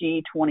that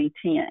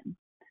G2010.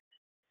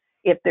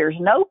 If there's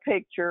no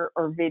picture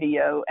or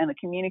video and the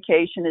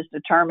communication is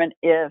determined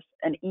if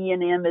an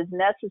E&M is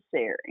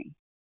necessary.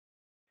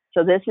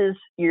 So this is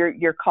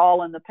you're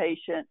calling the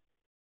patient.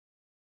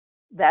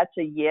 That's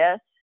a yes,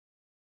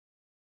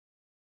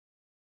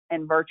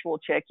 and virtual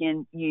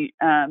check-in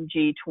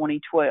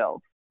G2012.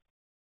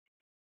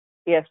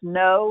 If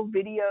no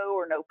video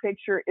or no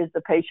picture, is the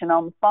patient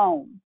on the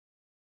phone?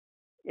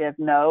 If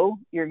no,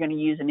 you're going to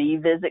use an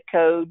e-visit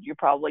code. You're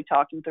probably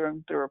talking to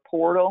them through a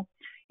portal.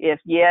 If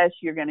yes,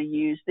 you're going to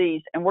use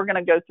these. And we're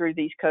going to go through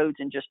these codes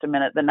in just a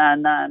minute, the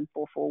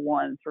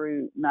 99441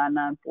 through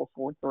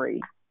 99443.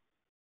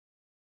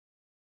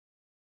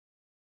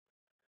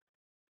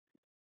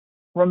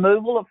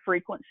 Removal of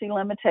frequency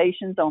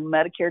limitations on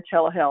Medicare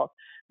telehealth.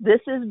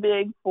 This is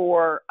big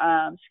for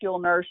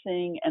skilled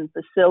nursing and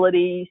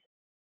facilities,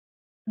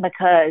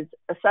 because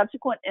a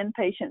subsequent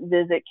inpatient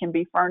visit can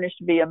be furnished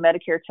via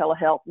Medicare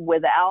telehealth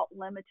without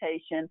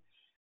limitation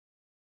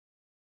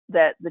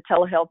that the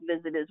telehealth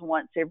visit is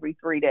once every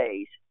 3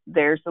 days.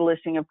 There's the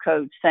listing of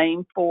codes.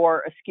 Same for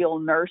a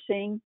skilled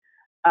nursing,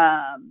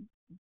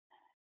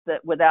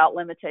 that without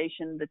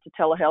limitation that the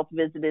telehealth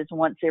visit is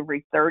once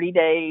every 30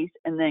 days.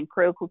 And then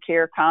critical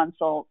care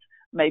consults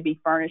may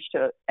be furnished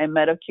to a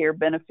Medicare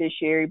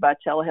beneficiary by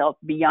telehealth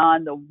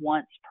beyond the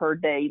once per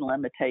day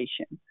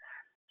limitation.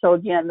 So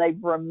again,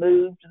 they've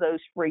removed those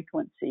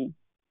frequency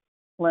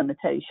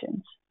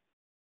limitations.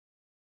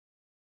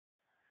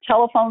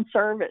 Telephone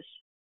service.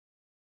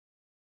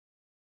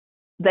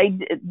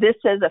 This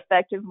says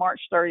effective March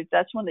 30th.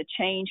 That's when the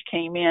change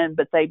came in,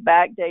 but they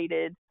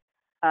backdated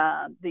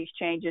these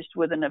changes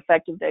with an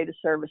effective date of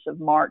service of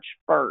March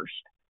 1st.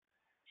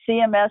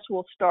 CMS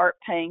will start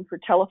paying for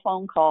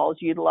telephone calls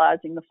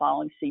utilizing the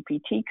following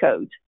CPT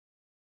codes.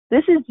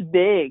 This is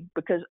big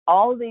because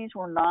all of these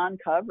were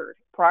non-covered.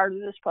 Prior to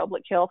this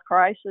public health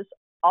crisis,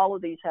 all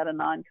of these had a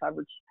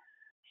non-covered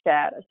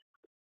status.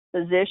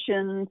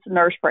 Physicians,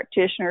 nurse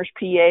practitioners,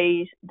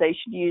 PAs, they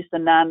should use the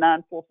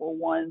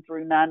 99441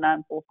 through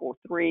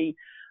 99443.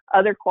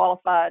 Other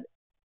qualified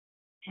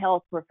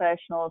health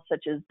professionals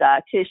such as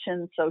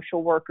dietitians,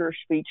 social workers,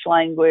 speech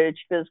language,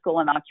 physical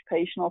and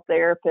occupational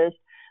therapists,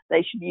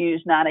 they should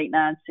use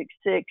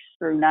 98966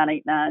 through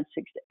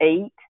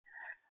 98968.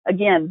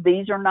 Again,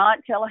 these are not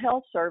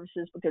telehealth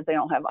services because they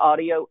don't have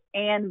audio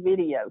and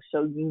video,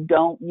 so you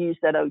don't use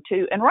that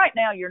O2. And right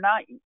now,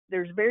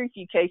 there's very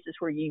few cases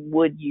where you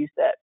would use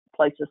that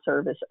place of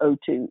service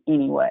O2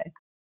 anyway.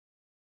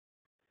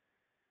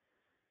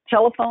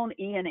 Telephone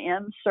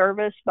E&M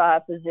service by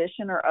a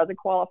physician or other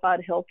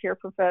qualified healthcare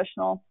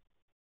professional,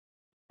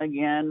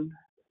 again,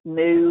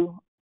 new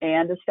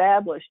and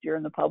established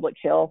during the public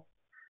health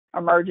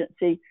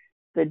emergency.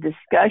 The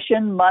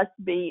discussion must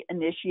be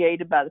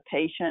initiated by the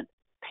patient,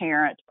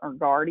 parent, or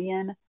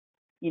guardian.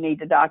 You need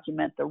to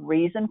document the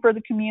reason for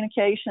the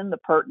communication, the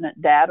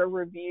pertinent data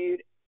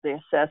reviewed, the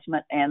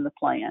assessment, and the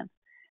plan.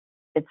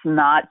 It's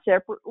not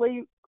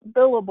separately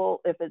billable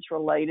if it's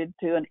related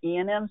to an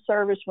E&M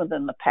service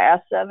within the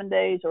past 7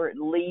 days, or it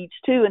leads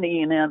to an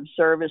E&M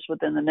service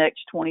within the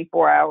next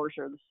 24 hours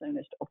or the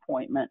soonest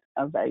appointment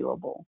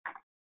available.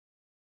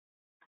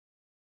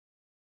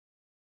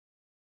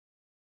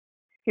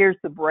 Here's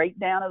the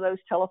breakdown of those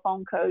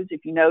telephone codes.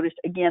 If you notice,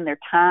 again, they're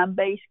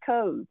time-based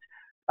codes,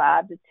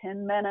 5 to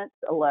 10 minutes,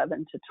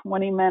 11 to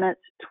 20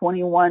 minutes,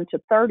 21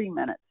 to 30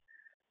 minutes.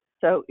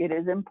 So it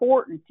is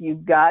important.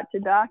 You've got to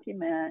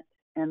document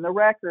in the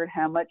record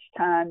how much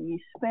time you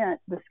spent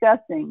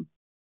discussing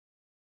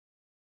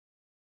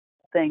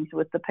things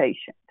with the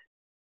patient.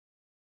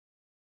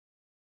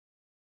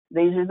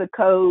 These are the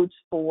codes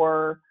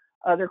for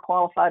other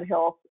qualified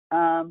health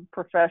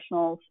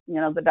professionals,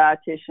 the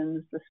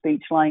dietitians, the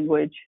speech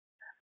language,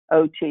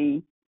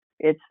 OT.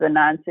 It's the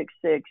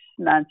 966,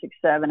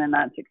 967, and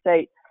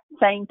 968.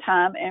 Same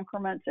time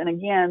increments, and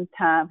again,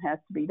 time has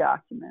to be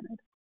documented.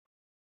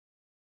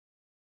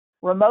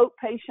 Remote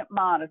patient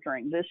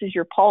monitoring. This is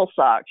your pulse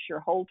ox, your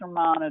Holter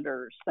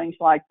monitors, things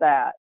like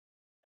that.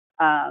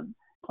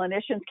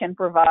 Clinicians can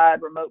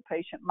provide remote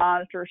patient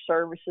monitor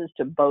services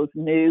to both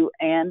new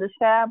and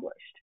established.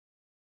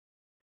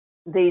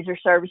 These are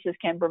services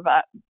can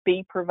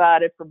be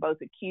provided for both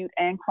acute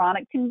and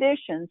chronic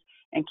conditions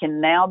and can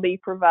now be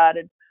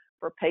provided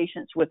for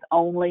patients with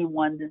only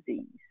one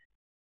disease.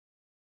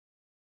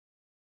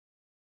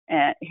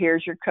 And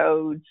here's your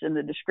codes and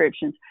the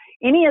descriptions.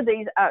 Any of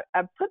these, I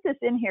put this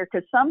in here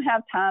because some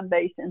have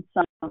time-based and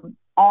some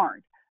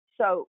aren't.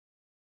 So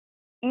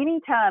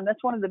anytime,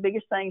 that's one of the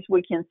biggest things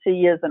we can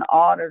see as an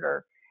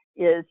auditor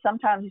is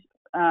sometimes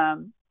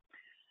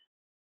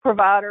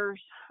providers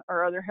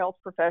or other health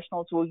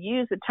professionals will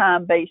use a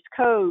time-based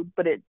code,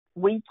 but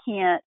we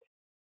can't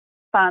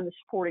find the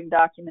supporting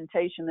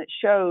documentation that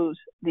shows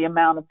the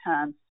amount of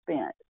time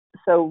spent.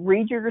 So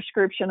read your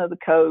description of the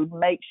code,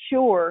 make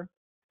sure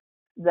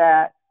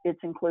that it's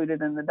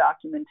included in the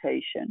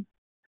documentation.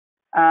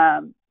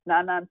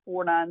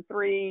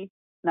 99493,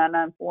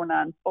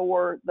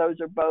 99494,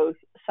 those are both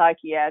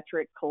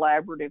psychiatric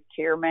collaborative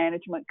care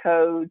management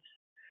codes.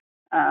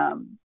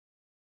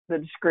 The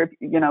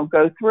description,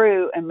 go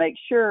through and make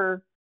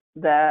sure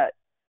that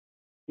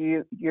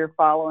you're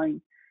following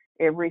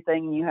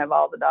everything and you have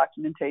all the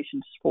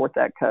documentation to support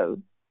that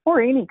code, or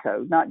any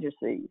code, not just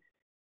these.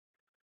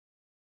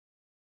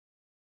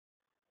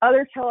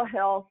 Other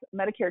telehealth,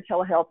 Medicare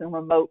telehealth and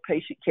remote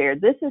patient care.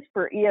 This is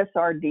for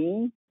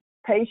ESRD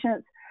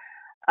patients.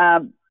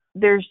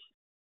 There's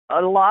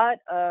a lot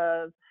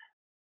of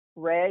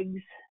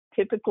regs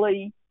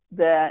typically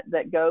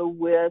that go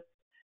with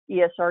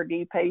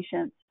ESRD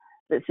patients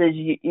that says,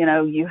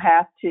 you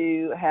have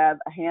to have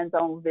a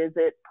hands-on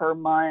visit per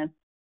month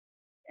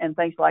and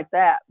things like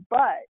that.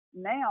 But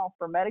now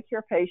for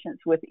Medicare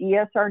patients with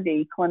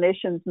ESRD,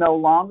 clinicians no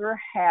longer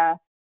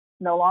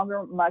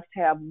must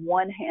have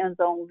one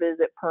hands-on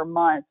visit per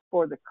month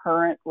for the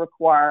current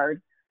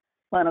required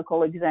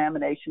clinical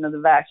examination of the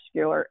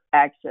vascular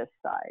access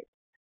site.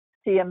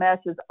 CMS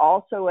is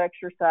also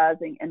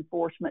exercising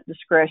enforcement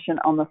discretion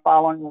on the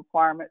following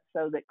requirements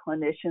so that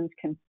clinicians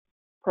can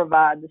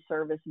provide the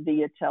service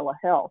via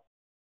telehealth.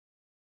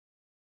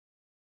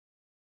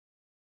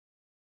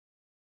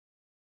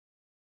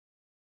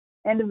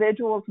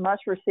 Individuals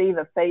must receive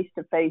a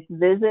face-to-face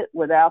visit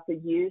without the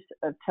use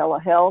of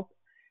telehealth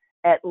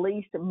at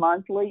least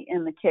monthly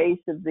in the case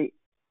of the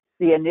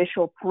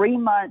initial 3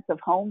 months of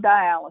home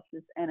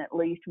dialysis and at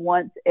least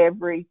once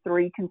every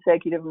 3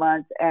 consecutive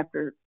months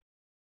after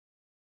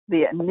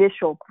the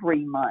initial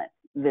 3-month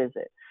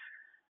visit.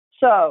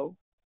 So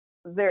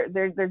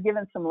they're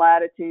given some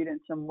latitude and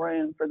some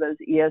room for those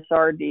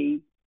ESRD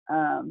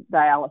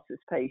dialysis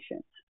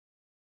patients.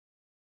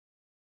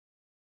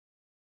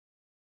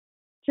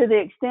 To the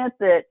extent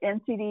that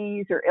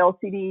NCDs or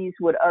LCDs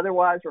would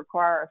otherwise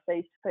require a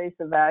face-to-face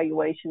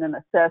evaluation and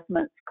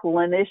assessments,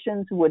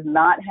 clinicians would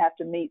not have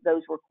to meet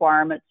those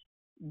requirements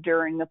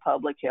during the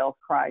public health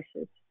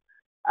crisis.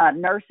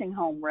 Nursing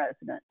home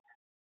residents.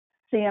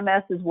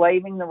 CMS is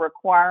waiving the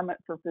requirement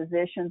for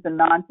physicians and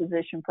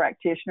non-physician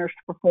practitioners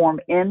to perform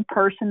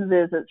in-person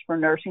visits for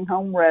nursing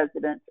home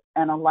residents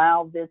and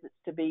allow visits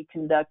to be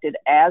conducted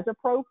as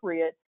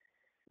appropriate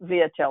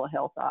via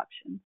telehealth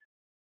options.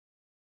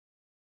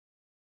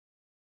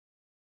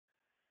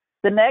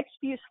 The next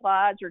few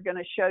slides are going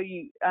to show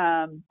you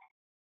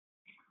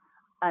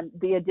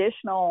the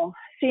additional,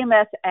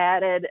 CMS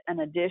added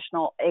an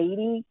additional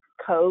 80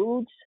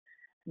 codes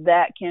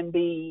that can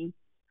be,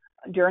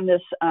 during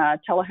this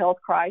telehealth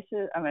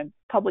crisis,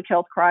 public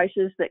health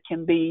crisis, that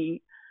can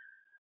be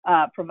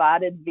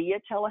provided via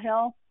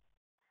telehealth.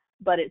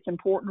 But it's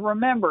important to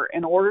remember,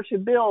 in order to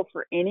bill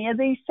for any of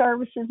these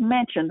services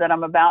mentioned that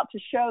I'm about to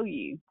show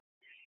you,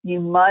 you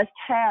must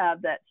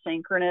have that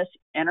synchronous,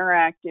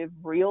 interactive,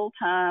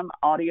 real-time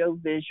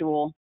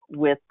audio-visual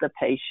with the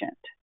patient.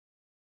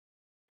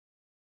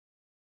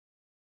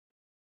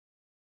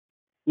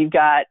 You've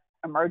got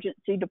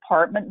emergency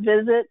department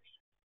visits,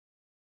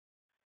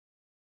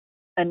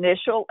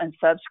 initial and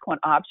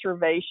subsequent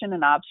observation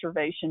and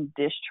observation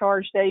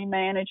discharge day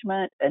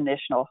management,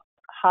 initial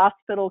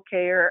hospital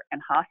care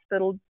and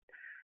hospital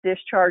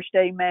discharge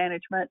day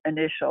management,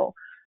 initial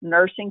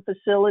nursing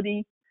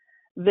facility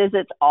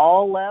visits,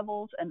 all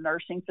levels, and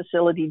nursing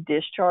facility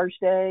discharge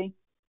day,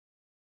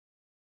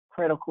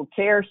 critical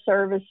care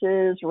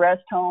services,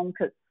 rest home,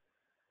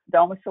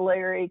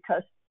 domiciliary,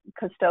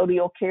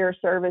 custodial care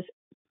service.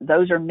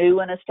 Those are new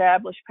and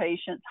established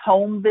patients.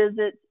 Home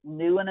visits,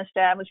 new and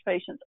established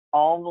patients,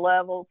 all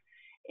levels.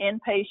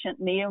 Inpatient,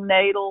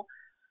 neonatal,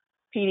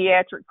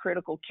 pediatric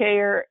critical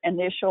care,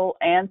 initial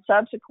and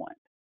subsequent.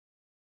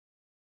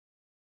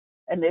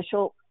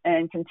 Initial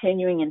and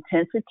continuing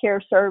intensive care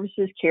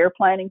services, care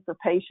planning for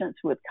patients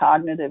with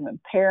cognitive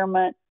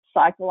impairment,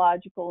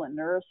 psychological and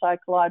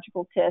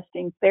neuropsychological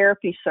testing,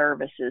 therapy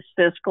services,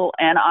 physical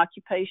and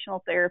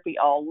occupational therapy,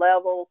 all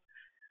levels,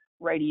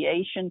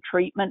 radiation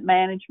treatment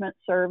management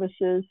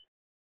services.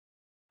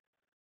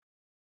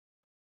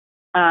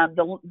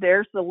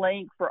 There's the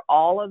link for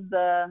all of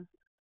the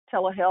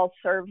telehealth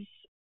service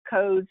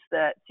codes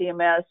that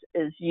CMS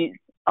is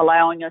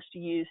allowing us to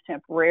use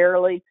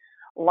temporarily: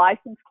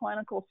 licensed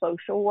clinical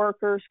social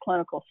workers,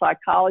 clinical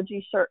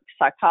psychologist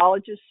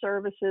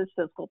services,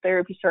 physical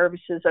therapy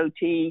services,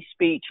 OT,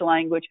 speech,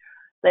 language.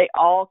 They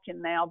all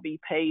can now be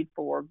paid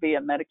for via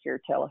Medicare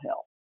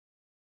telehealth.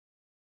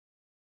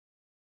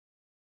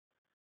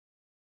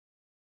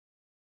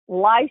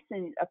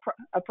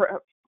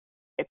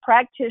 A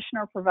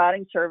practitioner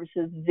providing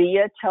services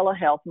via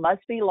telehealth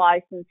must be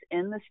licensed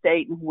in the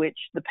state in which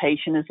the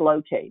patient is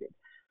located.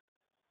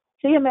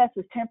 CMS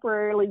has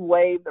temporarily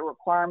waived the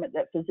requirement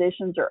that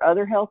physicians or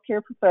other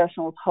healthcare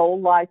professionals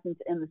hold license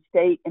in the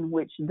state in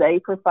which they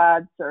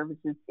provide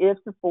services if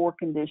the 4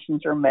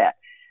 conditions are met.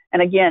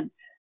 And again,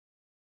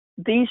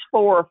 these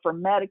 4 are for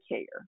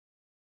Medicare.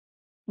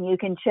 You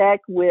can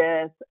check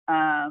with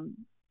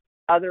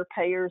other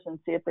payers and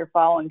see if they're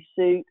following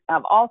suit.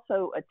 I've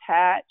also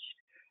attached,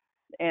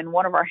 in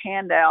one of our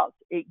handouts,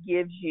 it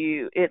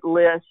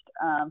lists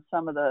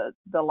some of the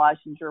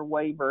licensure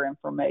waiver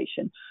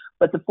information.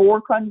 But the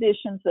 4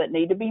 conditions that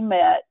need to be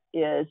met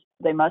is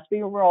they must be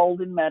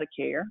enrolled in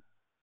Medicare,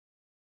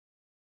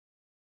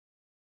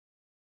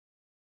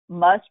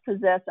 must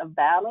possess a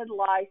valid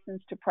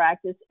license to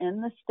practice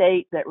in the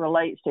state that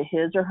relates to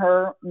his or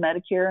her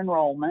Medicare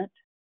enrollment,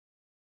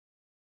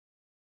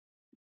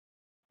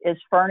 is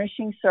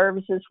furnishing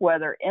services,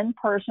 whether in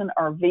person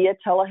or via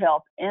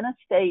telehealth, in a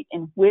state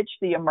in which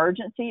the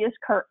emergency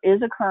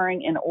is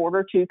occurring in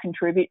order to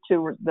contribute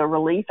to the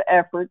relief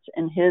efforts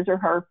in his or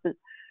her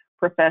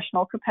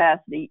professional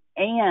capacity,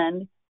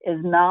 and is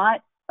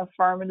not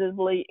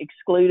affirmatively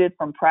excluded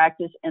from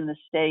practice in the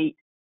state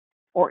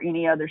or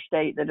any other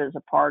state that is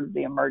a part of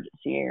the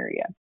emergency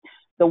area.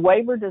 The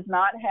waiver does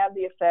not have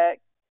the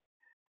effect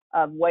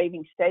of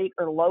waiving state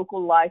or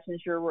local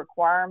licensure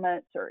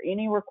requirements or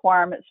any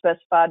requirements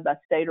specified by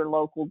state or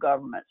local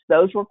governments.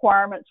 Those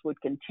requirements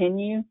would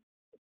continue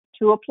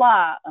to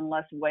apply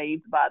unless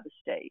waived by the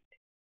state.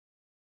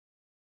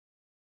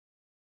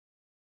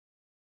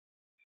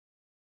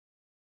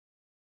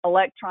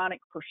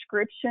 Electronic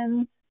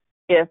prescriptions.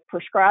 If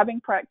prescribing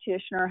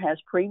practitioner has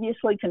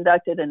previously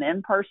conducted an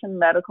in-person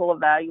medical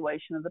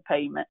evaluation of the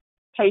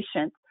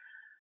patient,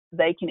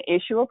 they can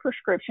issue a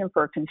prescription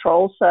for a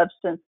controlled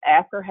substance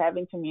after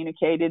having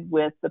communicated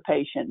with the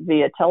patient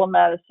via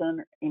telemedicine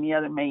or any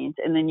other means.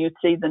 And then you'd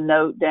see the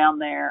note down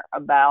there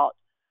about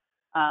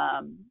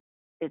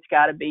it's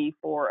got to be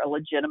for a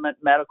legitimate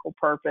medical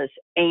purpose,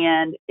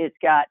 and it's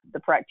got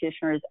the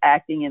practitioner is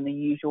acting in the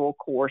usual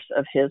course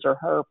of his or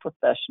her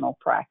professional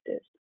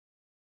practice.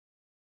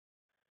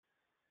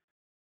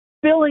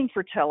 Billing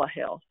for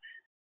telehealth.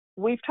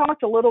 We've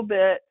talked a little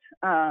bit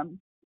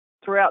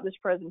throughout this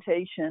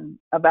presentation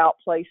about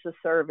place of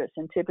service,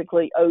 and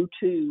typically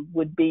O2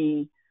 would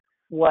be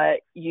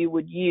what you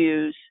would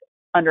use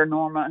under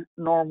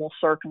normal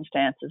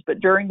circumstances.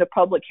 But during the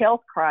public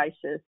health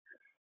crisis,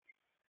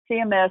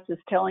 CMS is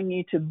telling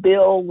you to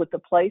bill with the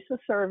place of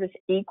service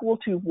equal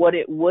to what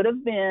it would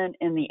have been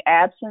in the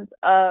absence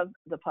of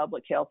the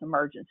public health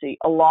emergency,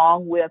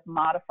 along with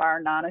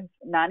modifier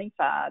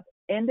 95,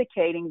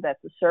 indicating that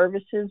the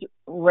services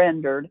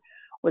rendered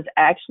was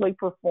actually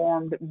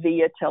performed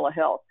via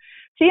telehealth.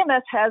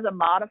 CMS has a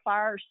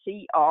modifier,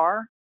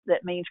 CR,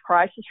 that means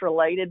crisis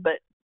related, but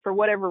for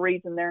whatever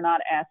reason, they're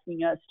not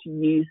asking us to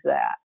use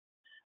that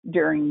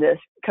during this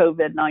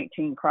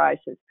COVID-19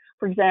 crisis.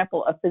 For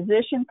example, a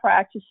physician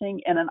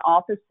practicing in an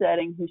office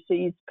setting who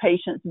sees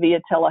patients via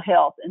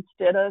telehealth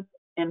instead of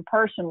in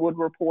person would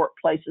report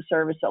place of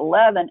service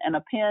 11 and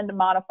append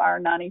modifier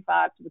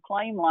 95 to the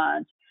claim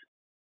lines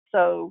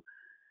so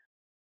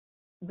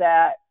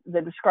that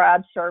the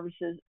described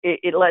services,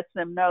 it lets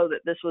them know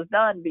that this was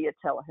done via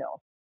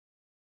telehealth.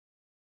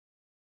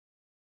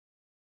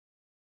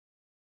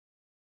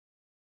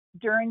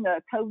 During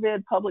the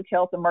COVID public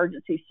health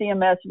emergency,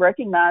 CMS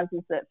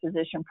recognizes that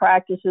physician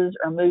practices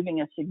are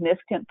moving a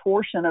significant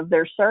portion of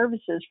their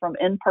services from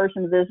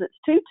in-person visits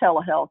to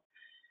telehealth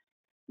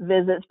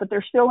visits, but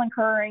they're still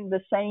incurring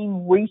the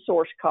same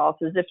resource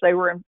costs as if they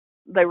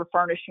were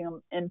furnishing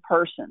them in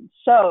person.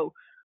 So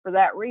for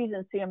that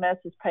reason, CMS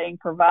is paying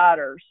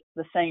providers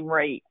the same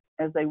rate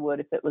as they would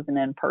if it was an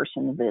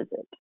in-person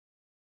visit.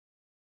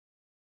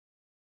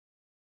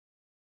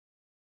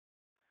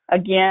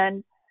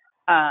 Again,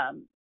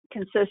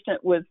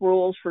 consistent with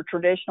rules for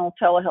traditional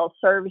telehealth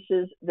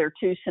services, there are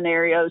 2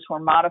 scenarios where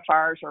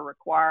modifiers are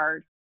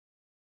required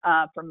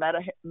for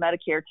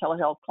Medicare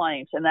telehealth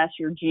claims, and that's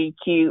your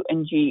GQ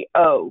and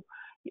GO.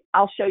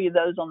 I'll show you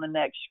those on the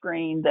next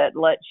screen that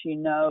lets you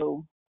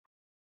know.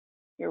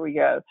 Here we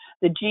go.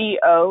 The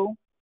GO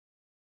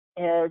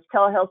is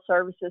telehealth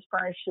services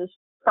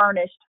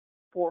furnished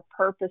for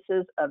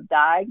purposes of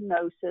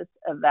diagnosis,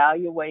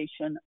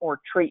 evaluation, or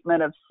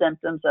treatment of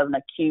symptoms of an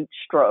acute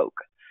stroke.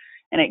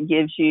 And it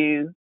gives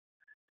you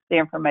the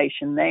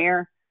information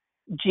there.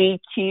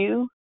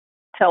 GQ,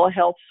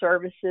 telehealth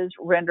services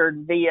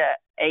rendered via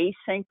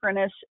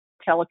asynchronous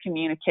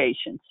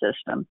telecommunication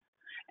system.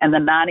 And the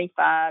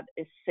 95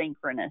 is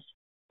synchronous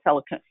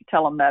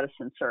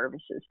telemedicine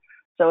services.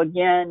 So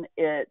again,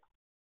 is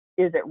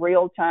it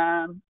real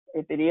time?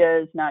 If it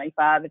is,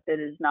 95. If it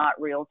is not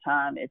real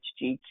time, it's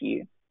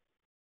GQ.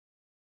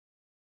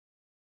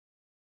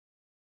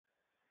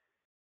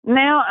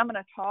 Now I'm going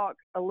to talk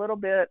a little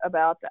bit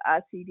about the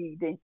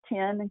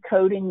ICD-10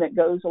 coding that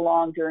goes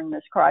along during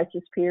this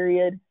crisis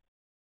period.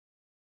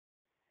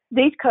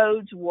 These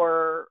codes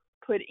were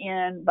put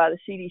in by the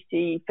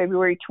CDC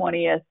February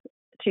 20th,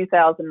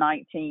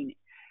 2019.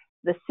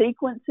 The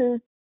sequences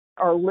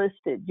are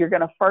listed. You're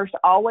going to first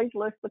always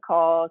list the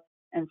cause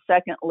and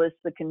second list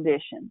the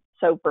condition.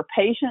 So for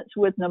patients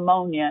with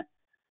pneumonia,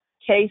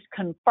 case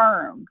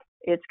confirmed.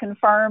 It's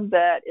confirmed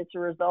that it's a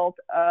result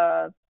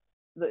of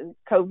the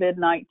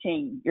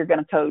COVID-19. You're going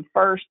to code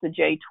first the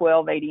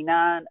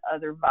J1289,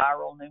 other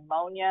viral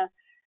pneumonia,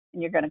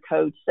 and you're going to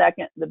code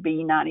second the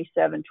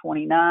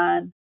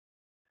B9729,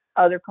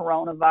 other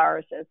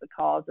coronavirus as the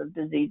cause of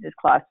diseases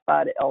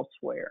classified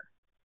elsewhere.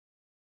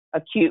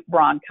 Acute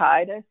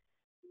bronchitis,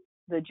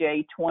 the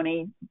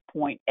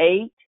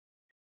J20.8,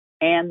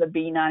 and the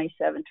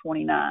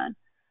B9729.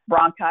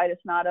 Bronchitis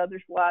not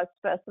otherwise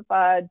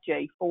specified,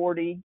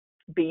 J40,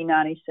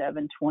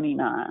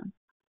 B9729.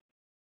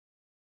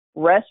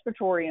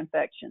 Respiratory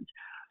infections.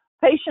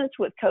 Patients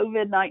with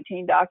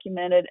COVID-19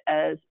 documented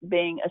as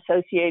being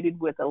associated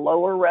with a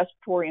lower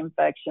respiratory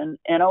infection,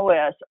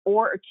 NOS,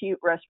 or acute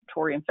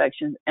respiratory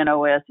infections,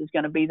 NOS, is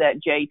going to be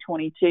that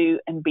J22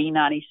 and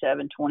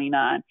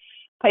B9729.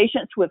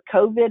 Patients with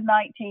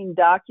COVID-19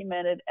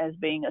 documented as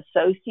being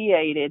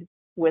associated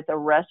with a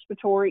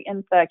respiratory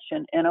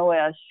infection,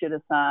 NOS, should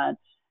assign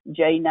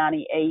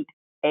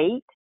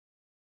J98.8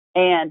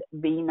 and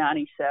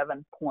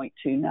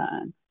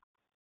B97.29.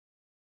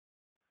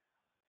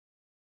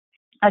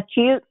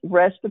 Acute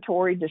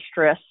respiratory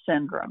distress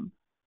syndrome,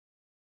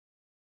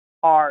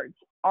 ARDS.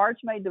 ARDS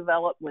may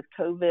develop with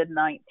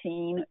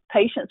COVID-19.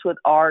 Patients with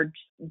ARDS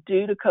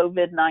due to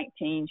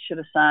COVID-19 should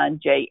assign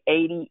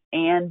J80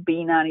 and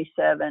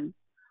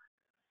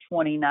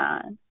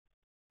B9729.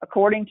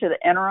 According to the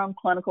interim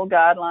clinical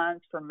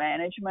guidelines for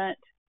management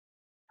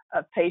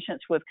of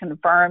patients with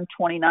confirmed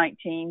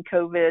 2019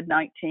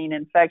 COVID-19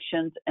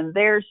 infections, and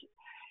there's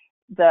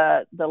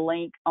the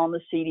link on the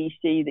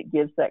CDC that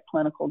gives that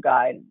clinical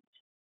guidance.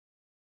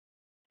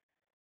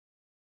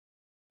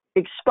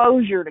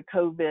 Exposure to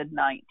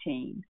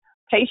COVID-19.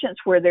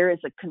 Patients where there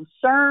is a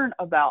concern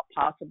about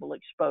possible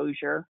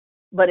exposure,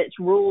 but it's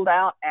ruled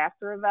out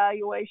after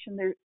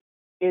evaluation,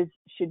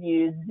 should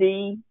use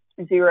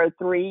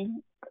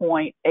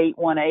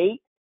Z03.818.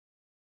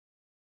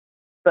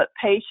 But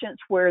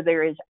patients where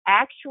there is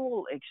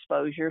actual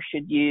exposure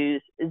should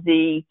use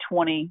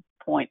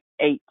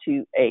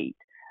Z20.828.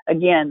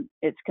 Again,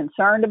 it's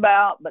concerned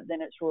about, but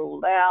then it's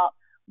ruled out,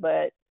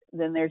 but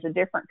then there's a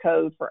different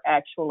code for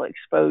actual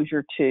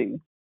exposure too.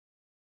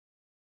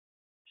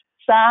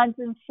 Signs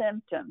and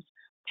symptoms.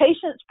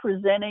 Patients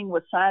presenting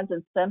with signs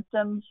and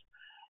symptoms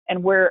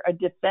and where a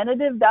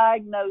definitive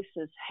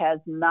diagnosis has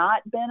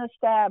not been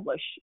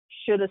established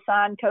should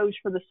assign codes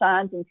for the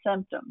signs and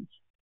symptoms.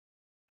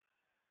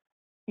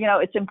 You know,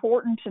 it's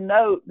important to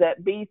note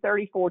that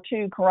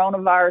B34.2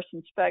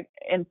 coronavirus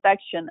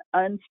infection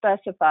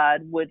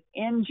unspecified would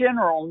in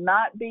general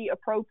not be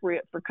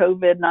appropriate for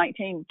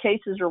COVID-19.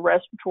 Cases are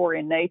respiratory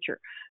in nature.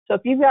 So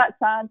if you've got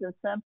signs and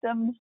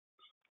symptoms,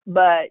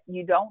 but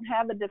you don't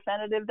have a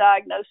definitive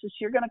diagnosis,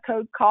 you're going to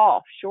code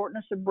cough,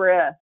 shortness of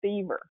breath,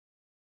 fever.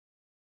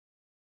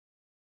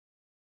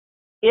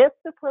 If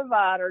the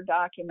provider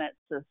documents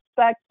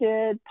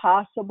suspected,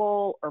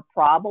 possible, or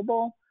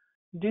probable,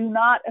 do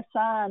not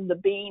assign the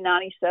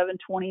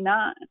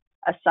B9729.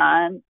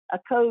 Assign a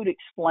code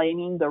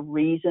explaining the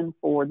reason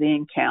for the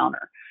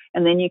encounter.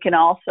 And then you can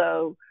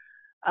also,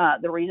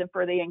 the reason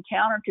for the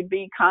encounter could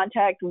be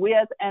contact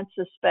with and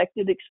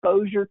suspected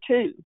exposure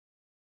to.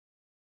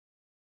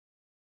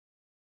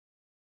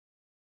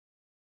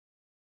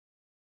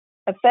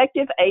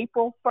 Effective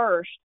April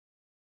 1st,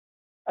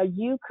 a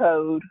U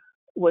code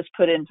was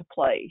put into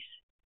place.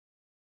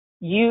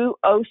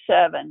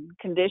 U07,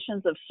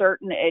 conditions of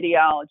certain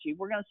etiology.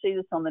 We're going to see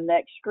this on the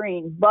next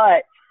screen,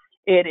 but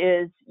it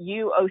is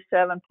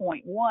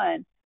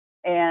U07.1,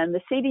 and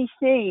the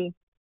CDC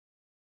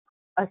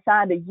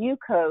assigned a U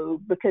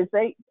code because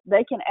they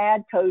can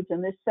add codes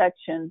in this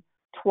section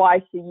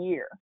twice a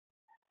year.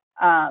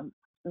 The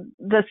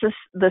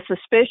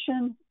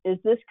suspicion is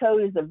this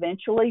code is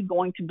eventually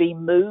going to be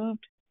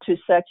moved to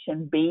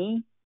section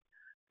B,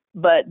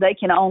 but they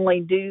can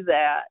only do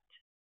that.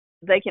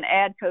 They can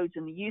add codes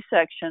in the U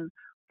section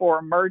for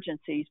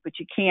emergencies, but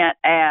you can't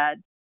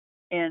add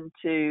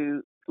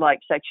into like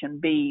section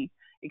B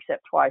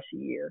except twice a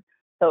year.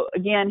 So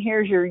again,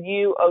 here's your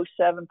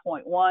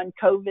U07.1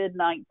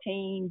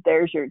 COVID-19.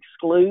 There's your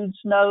excludes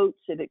notes.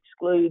 It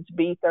excludes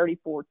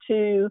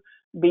B34.2,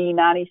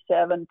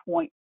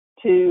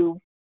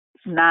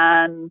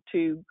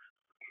 B97.292,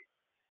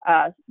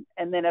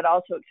 and then it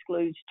also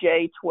excludes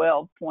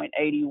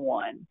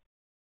J12.81.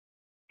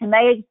 And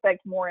they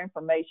expect more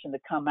information to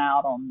come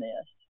out on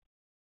this.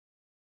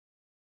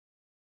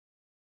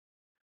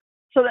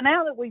 So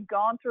now that we've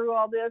gone through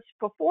all this,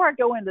 before I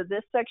go into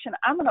this section,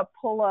 I'm going to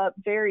pull up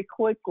very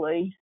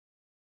quickly.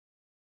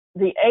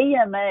 The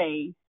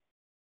AMA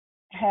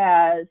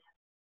has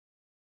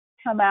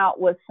come out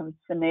with some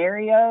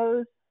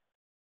scenarios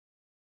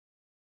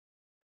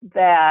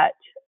that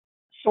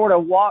sort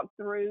of walk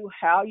through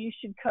how you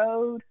should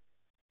code.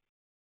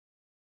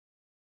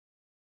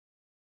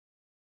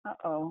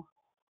 All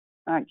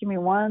right, give me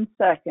 1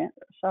 second.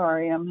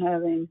 Sorry, I'm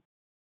having.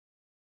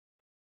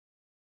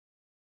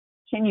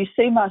 Can you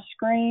see my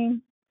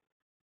screen?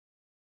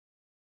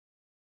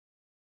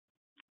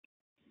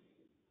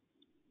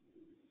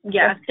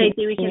 Yeah,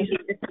 Stacey, we can see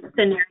the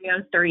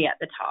scenario 3 at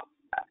the top.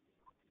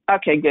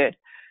 Okay, good.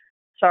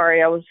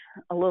 Sorry, I was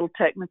a little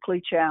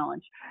technically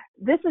challenged.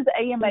 This is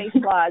AMA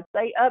slides.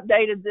 They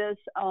updated this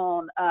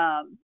on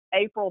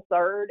April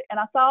 3rd, and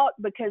I thought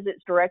because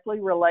it's directly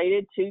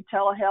related to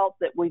telehealth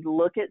that we'd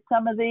look at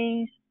some of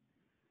these.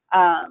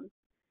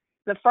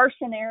 The first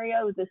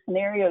scenario is the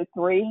scenario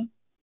 3.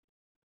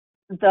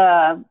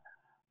 The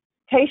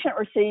patient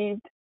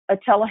received a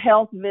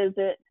telehealth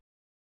visit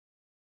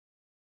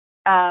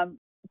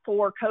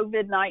for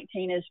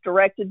COVID-19, is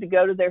directed to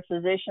go to their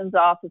physician's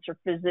office or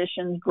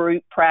physician's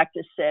group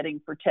practice setting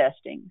for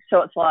testing.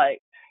 So it's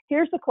like,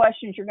 here's the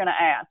questions you're going to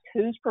ask.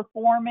 Who's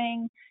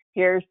performing?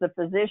 Here's the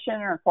physician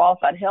or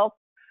qualified health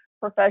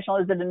professional.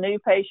 Is it a new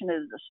patient?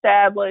 Is it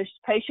established?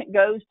 Patient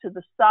goes to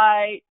the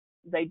site.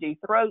 They do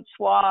throat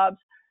swabs.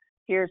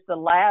 Here's the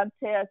lab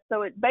test.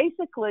 So it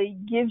basically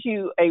gives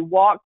you a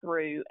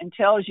walkthrough and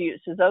tells you,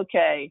 it says,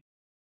 okay,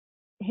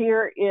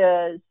 here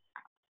is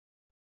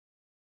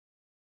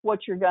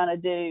what you're going to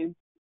do,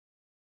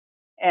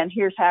 and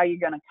here's how you're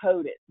going to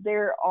code it.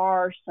 There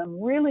are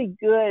some really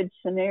good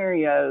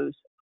scenarios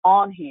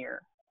on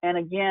here. And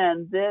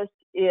again, this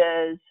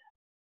is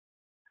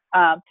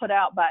put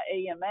out by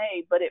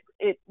AMA, but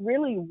it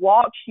really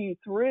walks you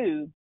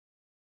through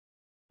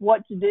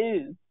what to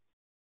do.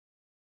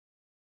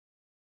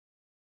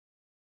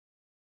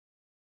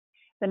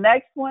 The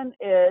next one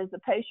is the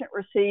patient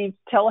receives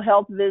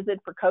telehealth visit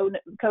for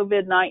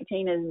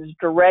COVID-19 and is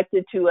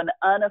directed to an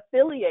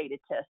unaffiliated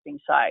testing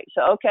site.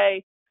 So,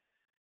 okay,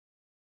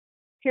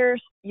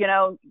 here's,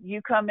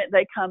 you come in,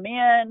 they come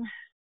in,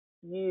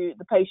 the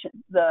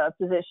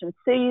physician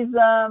sees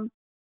them,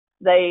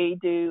 they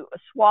do a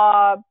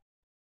swab,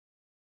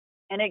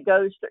 and it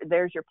goes,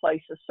 there's your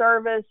place of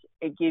service.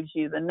 It gives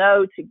you the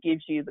notes, it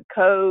gives you the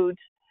codes,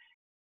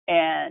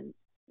 and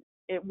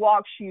it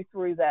walks you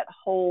through that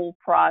whole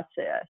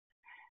process.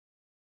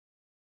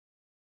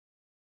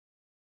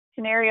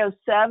 Scenario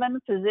 7,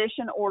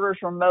 physician orders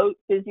remote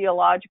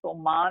physiological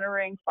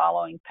monitoring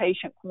following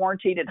patient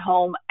quarantined at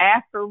home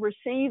after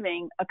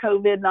receiving a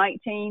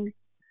COVID-19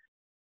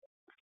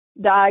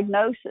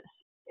 diagnosis.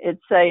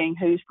 It's saying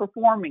who's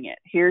performing it.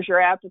 Here's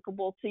your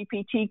applicable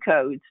CPT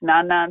codes,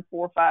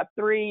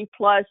 99453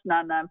 plus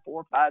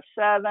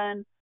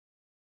 99457,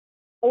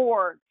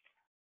 or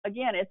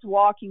again, it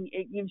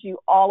gives you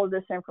all of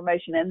this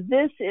information. And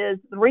this is,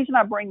 the reason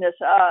I bring this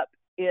up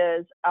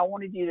is I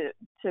wanted you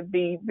to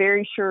be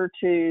very sure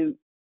to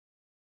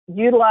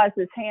utilize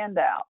this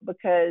handout,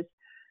 because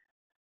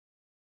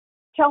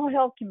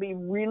telehealth can be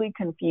really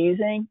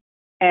confusing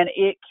and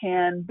it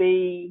can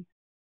be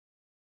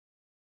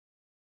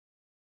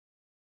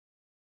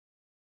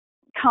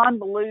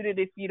convoluted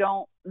if you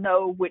don't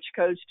know which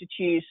codes to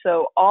choose.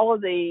 So all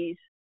of these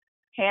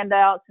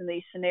handouts and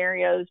these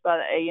scenarios by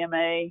the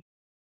AMA,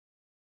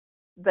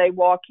 they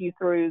walk you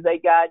through, they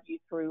guide you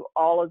through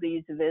all of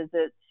these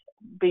visits,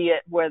 be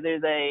it whether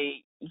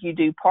you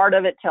do part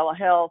of it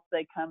telehealth,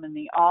 they come in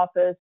the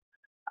office.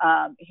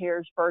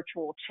 Here's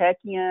virtual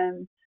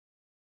check-ins,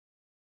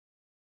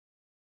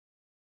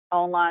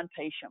 online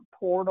patient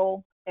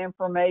portal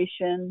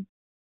information,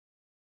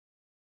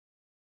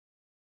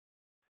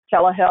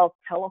 telehealth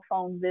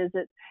telephone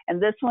visits,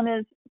 and this one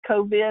is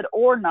COVID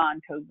or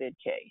non-COVID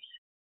case.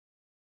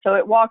 So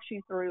it walks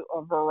you through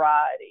a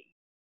variety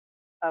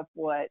of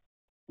what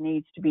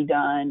needs to be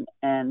done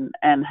and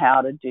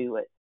how to do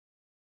it.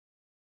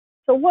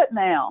 So what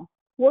now?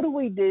 What do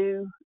we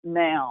do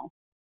now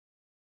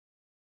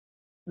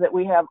that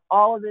we have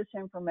all of this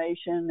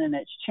information and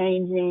it's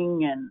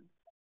changing, and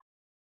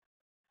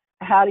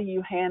how do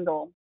you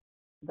handle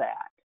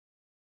that?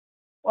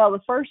 Well,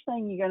 the first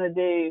thing you're going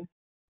to do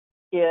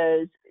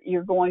is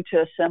you're going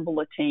to assemble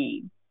a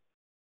team.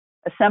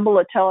 Assemble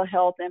a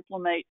telehealth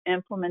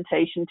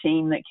implementation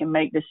team that can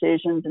make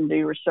decisions and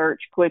do research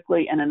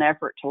quickly in an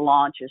effort to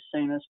launch as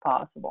soon as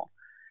possible.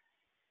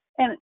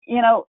 And,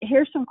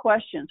 here's some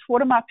questions. What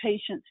do my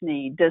patients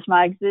need? Does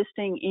my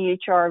existing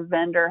EHR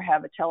vendor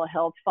have a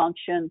telehealth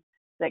function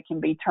that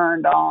can be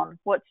turned on?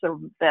 What's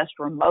the best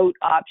remote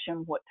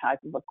option? What type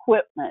of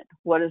equipment?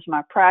 What is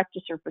my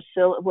practice or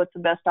facility? What's the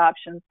best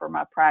option for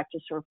my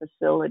practice or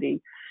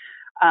facility?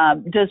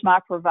 Does my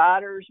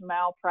provider's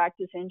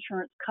malpractice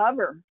insurance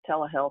cover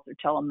telehealth or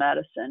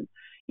telemedicine?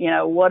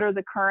 What are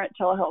the current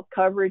telehealth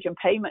coverage and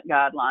payment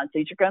guidelines?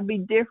 These are going to be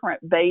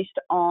different based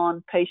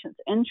on patient's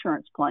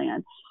insurance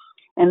plan.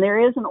 And there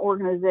is an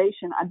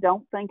organization, I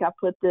don't think I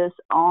put this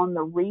on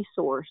the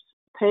resource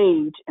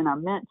page, and I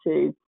meant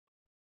to,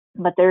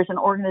 but there's an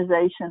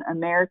organization,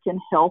 American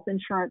Health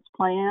Insurance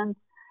Plans.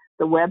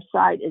 The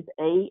website is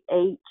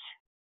ahip.org.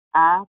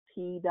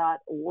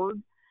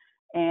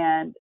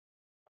 And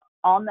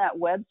on that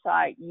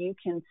website, you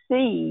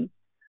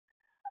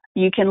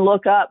can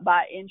look up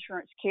by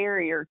insurance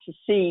carrier to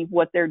see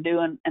what they're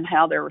doing and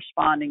how they're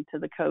responding to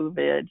the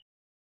COVID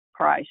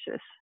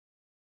crisis.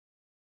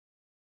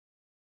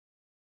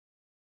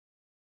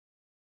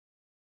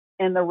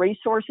 In the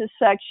resources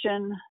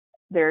section,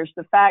 there's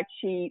the fact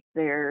sheet,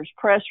 there's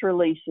press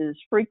releases,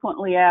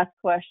 frequently asked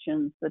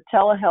questions, the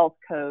telehealth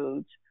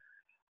codes.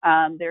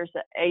 There's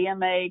the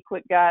AMA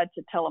quick guide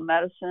to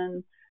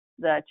telemedicine,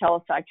 the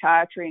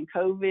telepsychiatry and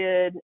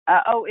COVID.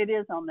 It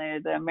is on there,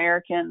 the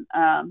American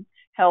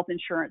Health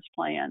Insurance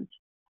Plans.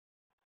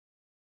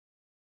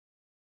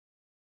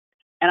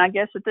 And I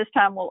guess at this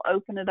time we'll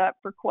open it up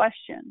for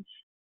questions,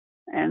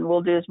 and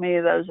we'll do as many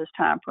of those as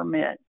time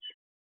permits.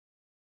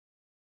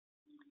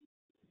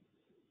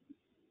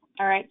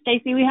 All right,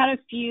 Stacey, we had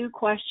a few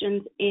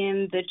questions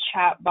in the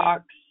chat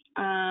box.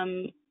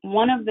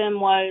 One of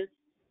them was,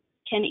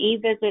 can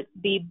e-visits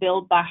be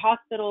billed by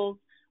hospitals,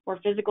 where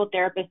physical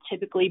therapists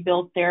typically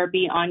bill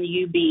therapy on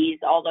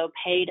UBs, although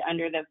paid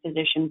under the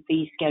physician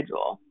fee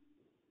schedule?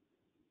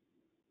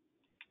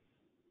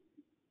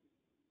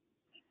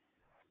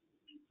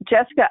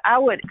 Jessica, I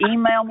would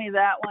email me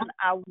that one.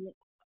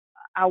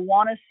 I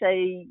want to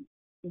say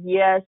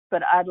yes,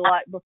 but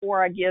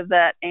before I give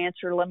that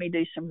answer, let me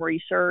do some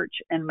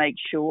research and make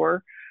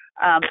sure.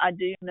 I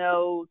do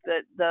know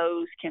that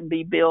those can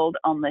be billed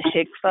on the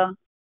HCFA.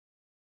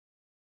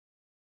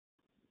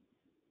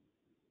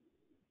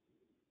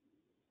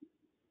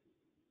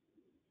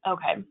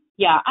 Okay.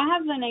 Yeah, I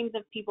have the names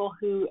of people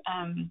who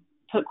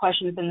put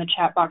questions in the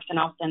chat box, and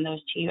I'll send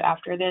those to you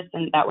after this,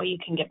 and that way you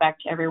can get back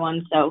to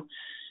everyone. So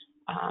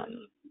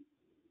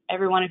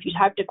everyone, if you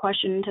typed a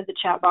question into the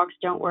chat box,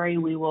 don't worry,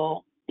 we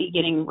will be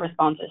getting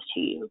responses to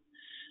you.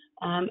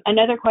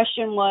 Another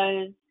question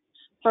was,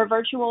 for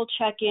virtual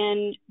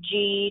check-in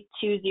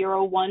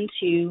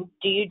G2012,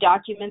 do you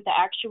document the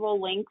actual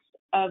lengths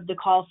of the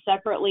call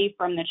separately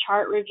from the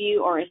chart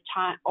review, or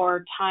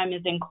time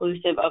is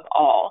inclusive of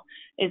all?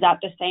 Is that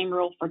the same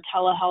rule for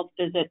telehealth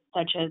visits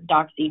such as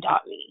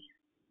Doxy.me?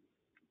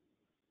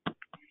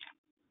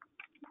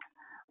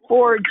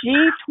 For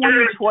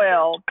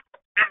G2012,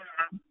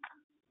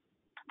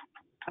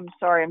 I'm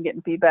sorry, I'm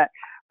getting feedback.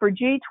 For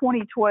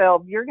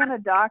G2012, you're going to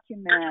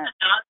document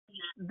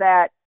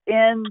that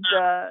in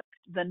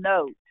the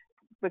note,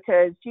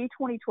 because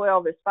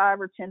G2012 is 5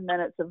 or 10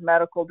 minutes of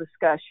medical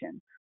discussion.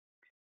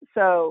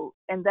 So,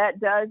 and that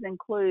does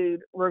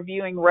include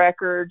reviewing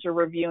records or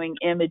reviewing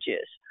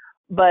images.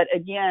 But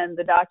again,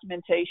 the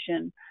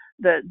documentation,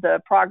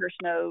 the progress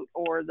note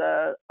or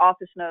the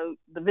office note,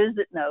 the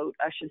visit note,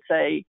 I should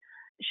say,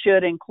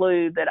 should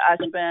include that I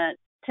spent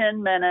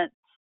 10 minutes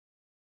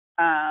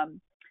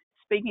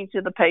speaking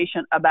to the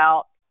patient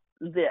about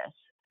this.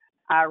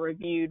 I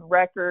reviewed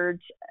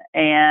records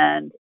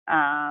and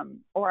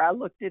or I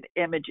looked at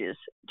images.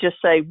 Just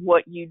say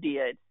what you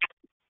did.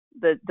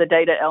 The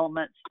data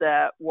elements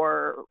that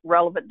were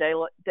relevant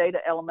data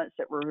elements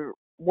that were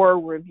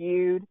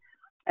reviewed,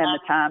 and the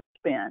time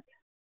spent.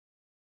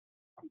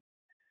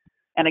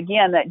 And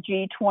again, that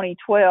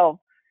G2012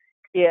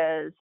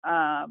 is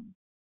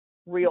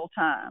real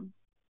time.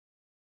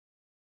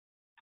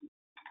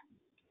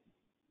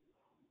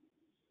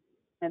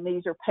 And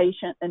these are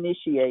patient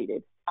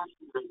initiated,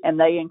 and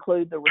they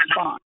include the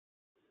response.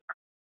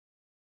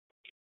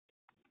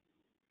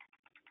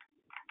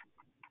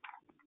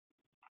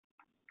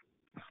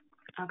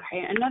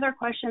 Okay, another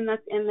question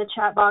that's in the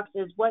chat box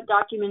is, what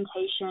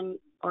documentation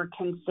or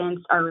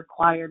consents are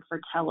required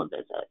for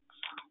televisits?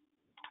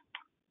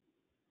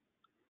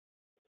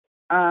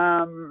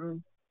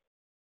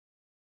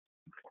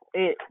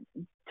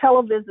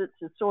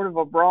 Televisits is sort of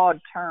a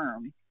broad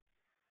term.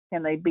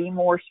 Can they be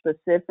more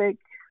specific?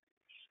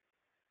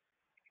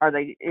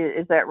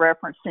 Is that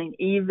referencing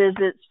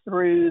e-visits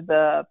through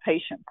the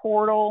patient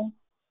portal,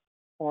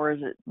 or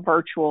is it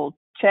virtual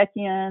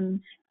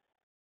check-ins?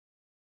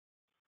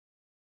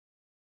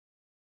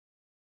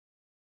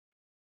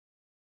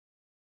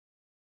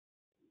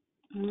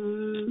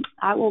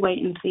 I will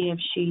wait and see if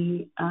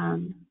she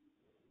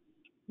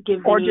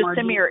gives or any just more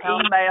send me details. your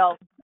email.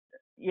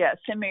 Yeah,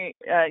 send me.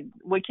 I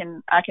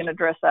can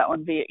address that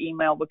one via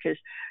email, because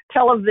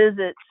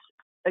televisits,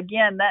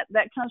 again,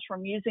 that comes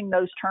from using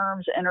those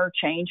terms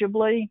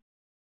interchangeably.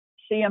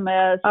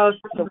 CMS,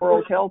 the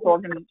World Health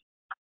Organization.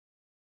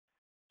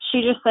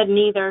 She just said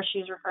neither.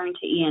 She's referring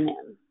to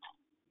E&M.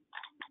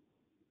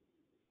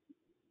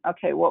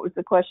 Okay, what was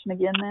the question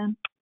again then?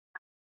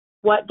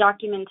 What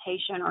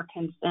documentation or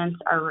consents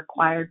are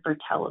required for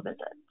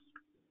televisits?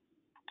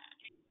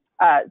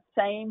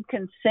 Same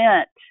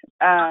consent.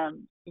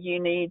 You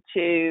need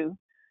to,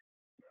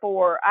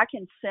 I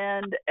can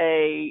send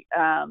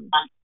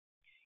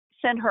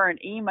her an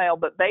email,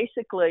 but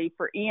basically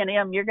for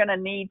E&M, you're going to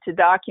need to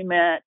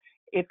document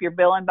if you're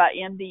billing by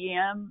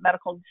MDM,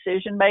 medical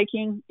decision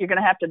making, you're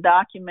going to have to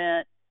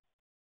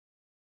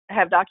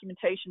have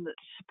documentation that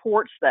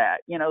supports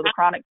that, the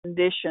chronic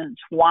conditions.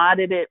 Why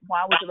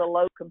was it a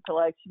low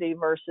complexity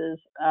versus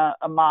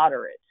a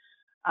moderate?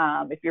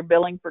 If you're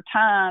billing for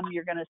time,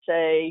 you're going to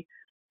say,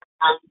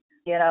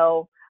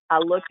 I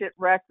looked at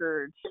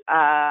records,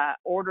 I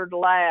ordered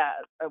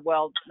labs.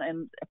 Well,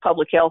 in a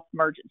public health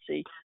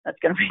emergency, that's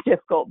going to be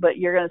difficult, but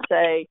you're going to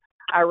say,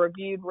 I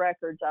reviewed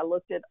records, I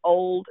looked at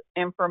old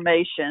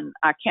information,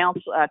 I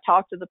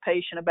talked to the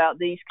patient about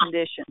these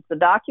conditions. The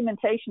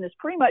documentation is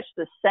pretty much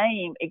the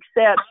same,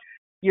 except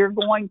you're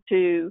going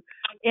to,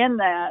 in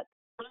that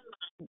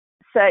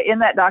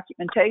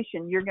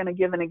documentation, you're going to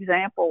give an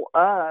example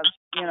of,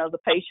 the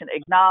patient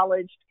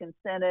acknowledged,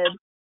 consented,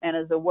 and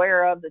is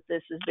aware of that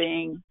this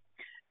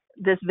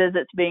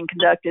visit's being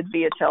conducted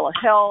via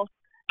telehealth.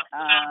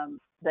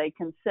 They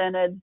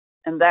consented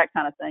and that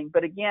kind of thing.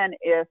 But again,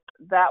 if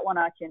that one,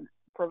 I can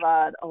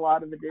provide a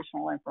lot of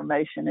additional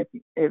information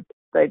if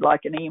they'd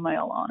like an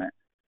email on it.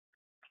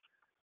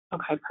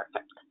 Okay,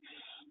 perfect.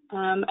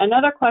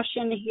 Another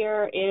question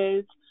here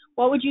is,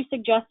 what would you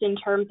suggest in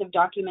terms of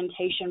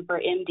documentation for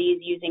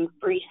MDs using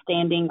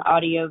freestanding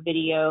audio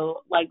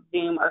video like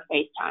Zoom or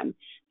FaceTime,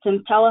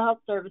 since telehealth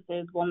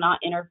services will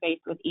not interface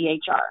with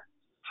EHR?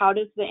 How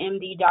does the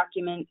MD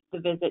document the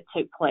visit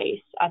took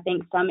place? I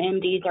think some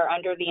MDs are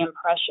under the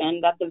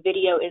impression that the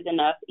video is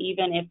enough,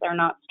 even if they're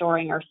not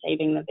storing or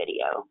saving the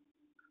video.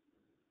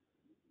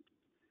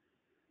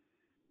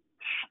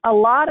 A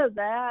lot of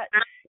that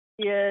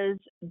is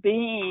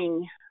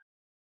being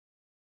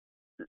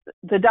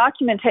the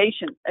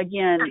documentation.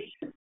 Again,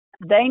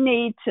 they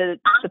need to,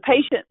 the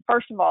patient,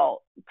 first of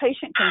all,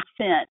 patient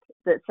consent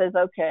that says,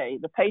 okay,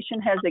 the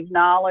patient has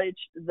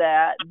acknowledged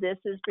that this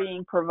is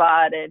being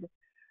provided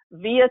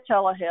via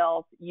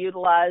telehealth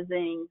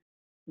utilizing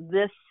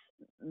this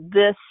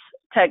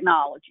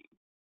technology.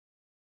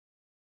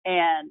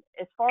 And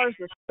as far as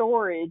the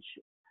storage,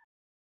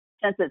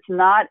 since it's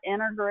not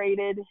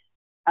integrated,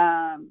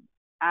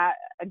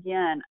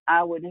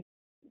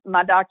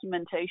 my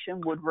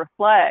documentation would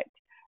reflect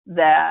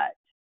that,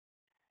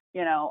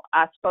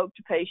 I spoke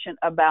to patient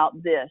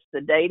about this. The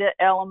data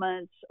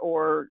elements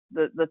or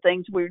the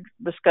things we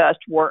discussed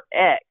were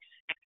X.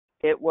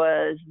 It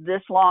was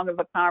this long of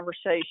a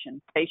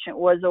conversation. Patient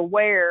was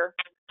aware.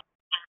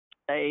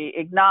 They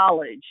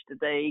acknowledged.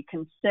 They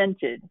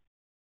consented.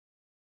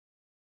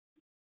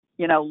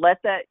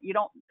 Let that, you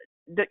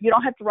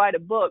don't have to write a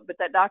book, but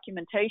that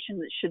documentation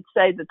that should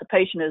say that the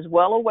patient is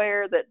well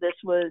aware that this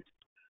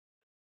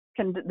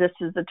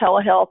is a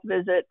telehealth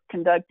visit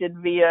conducted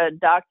via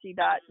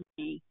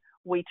doxy.me.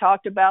 We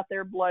talked about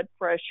their blood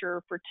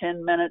pressure for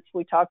 10 minutes.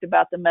 We talked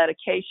about the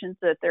medications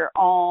that they're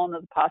on,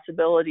 the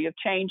possibility of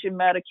changing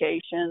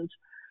medications,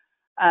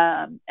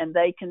 and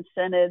they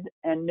consented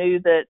and knew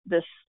that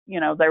this,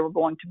 they were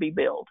going to be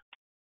billed.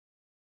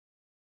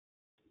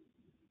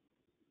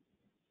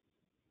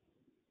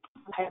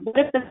 Okay. What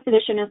if the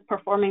physician is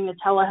performing the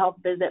telehealth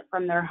visit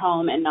from their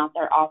home and not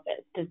their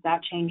office? Does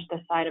that change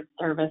the site of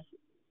service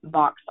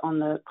box on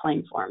the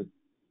claim form?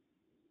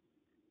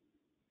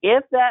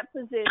 If that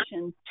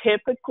physician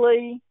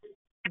typically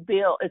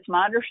it's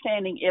my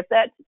understanding, if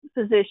that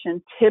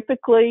physician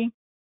typically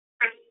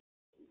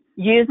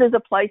uses a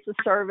place of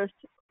service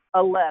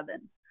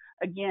 11,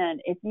 again,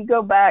 if you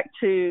go back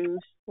to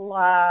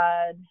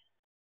slide,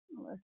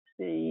 let's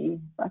see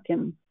if I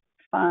can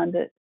find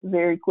it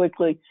very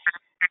quickly.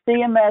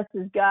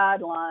 CMS's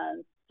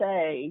guidelines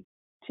say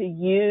to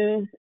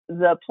use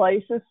the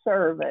place of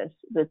service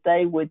that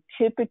they would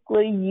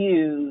typically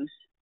use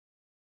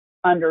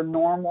under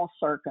normal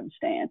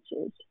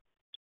circumstances.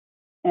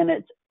 And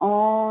it's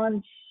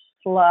on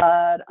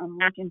slide, I'm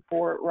looking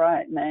for it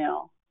right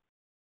now.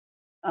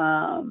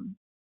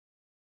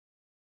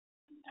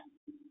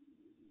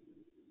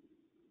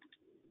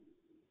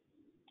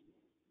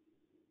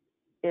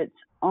 It's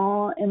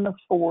on in the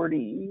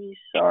 40s.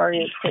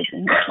 Sorry, it's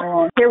taking so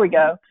long. Here we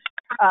go.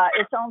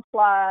 It's on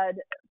slide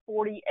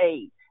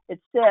 48. It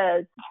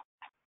says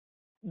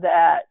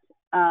that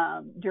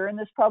during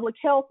this public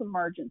health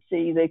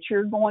emergency that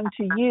you're going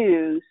to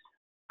use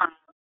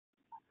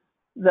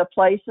the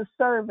place of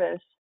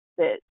service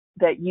that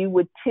the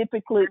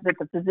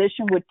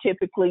physician would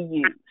typically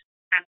use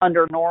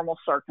under normal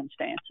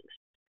circumstances.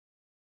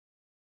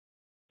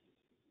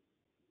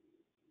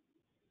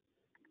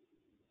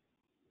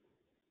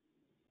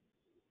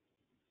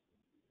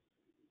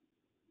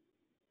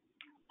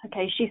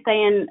 Okay, she's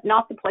saying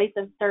not the place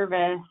of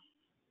service,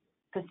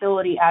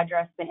 facility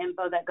address, the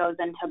info that goes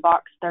into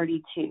box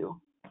 32.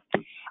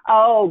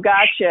 Oh,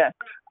 gotcha.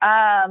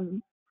 I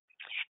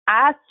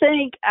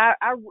think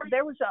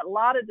there was a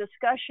lot of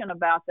discussion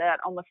about that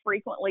on the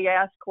frequently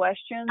asked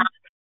questions,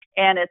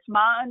 and it's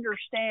my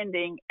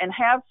understanding, and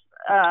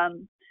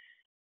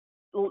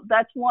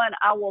that's one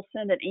I will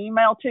send an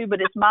email to,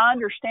 but it's my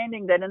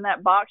understanding that in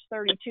that box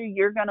 32,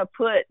 you're going to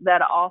put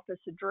that office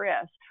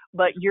address,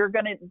 but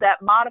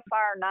that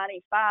modifier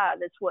 95,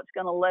 that's what's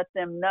going to let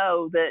them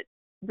know that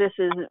this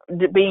is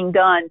being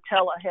done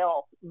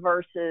telehealth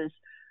versus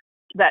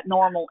that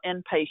normal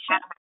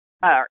inpatient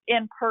or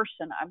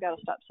in-person. I've got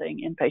to stop saying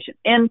inpatient.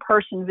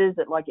 In-person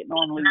visit like it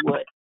normally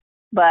would.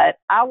 But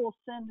I will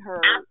send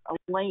her a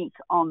link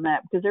on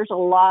that because there's a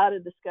lot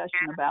of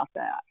discussion about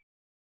that.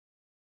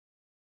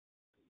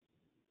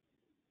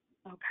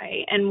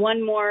 Okay, and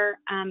one more,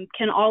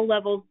 can all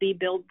levels be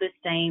billed the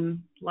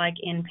same like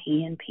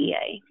NP and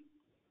PA?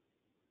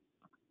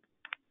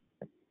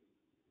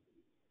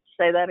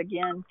 Say that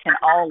again. Can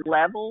all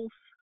levels?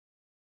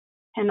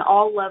 Can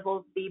all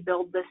levels be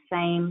billed the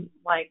same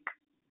like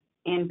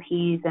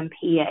NPs and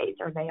PAs?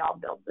 Are they all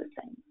billed the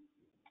same?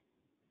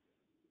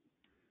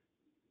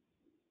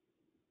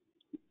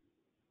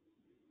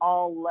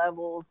 All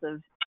levels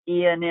of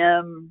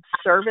E&M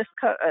service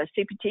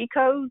CPT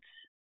codes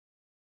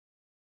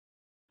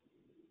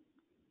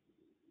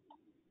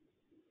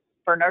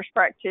for nurse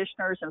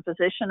practitioners and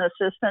physician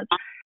assistants.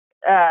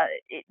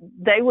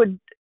 They would.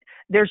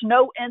 There's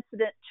no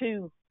incident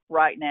to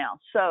right now,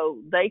 so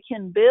they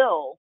can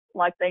bill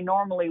like they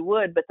normally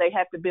would, but they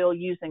have to bill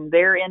using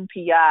their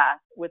NPI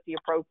with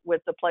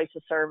the place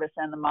of service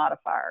and the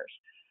modifiers.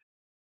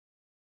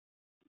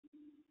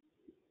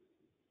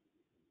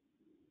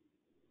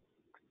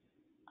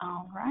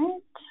 All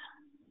right.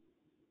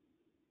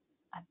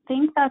 I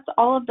think that's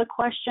all of the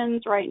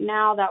questions right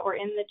now that were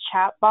in the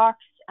chat box.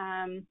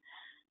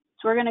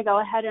 So we're going to go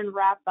ahead and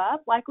wrap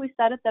up. Like we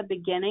said at the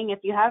beginning, if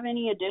you have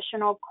any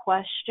additional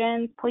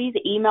questions, please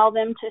email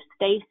them to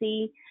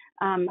Stacey.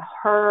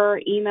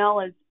 Her email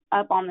is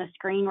up on the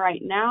screen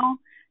right now,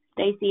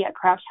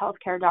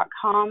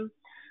 Stacey@krafthealthcare.com.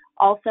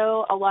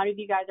 Also, a lot of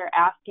you guys are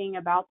asking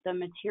about the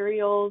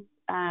materials.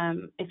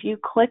 If you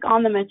click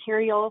on the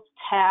materials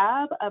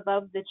tab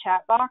above the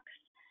chat box,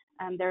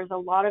 there's a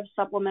lot of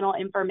supplemental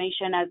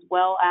information as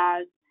well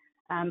as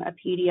a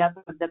PDF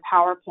of the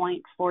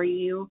PowerPoint for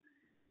you.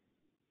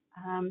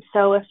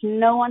 So if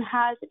no one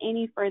has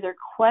any further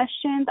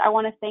questions, I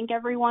want to thank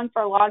everyone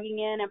for logging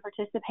in and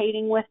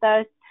participating with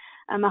us.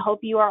 I hope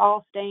you are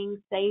all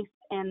staying safe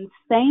and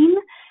sane.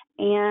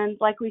 And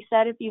like we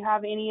said, if you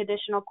have any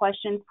additional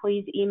questions,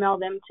 please email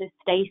them to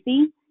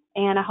Stacey.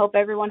 And I hope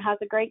everyone has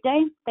a great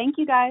day. Thank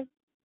you, guys.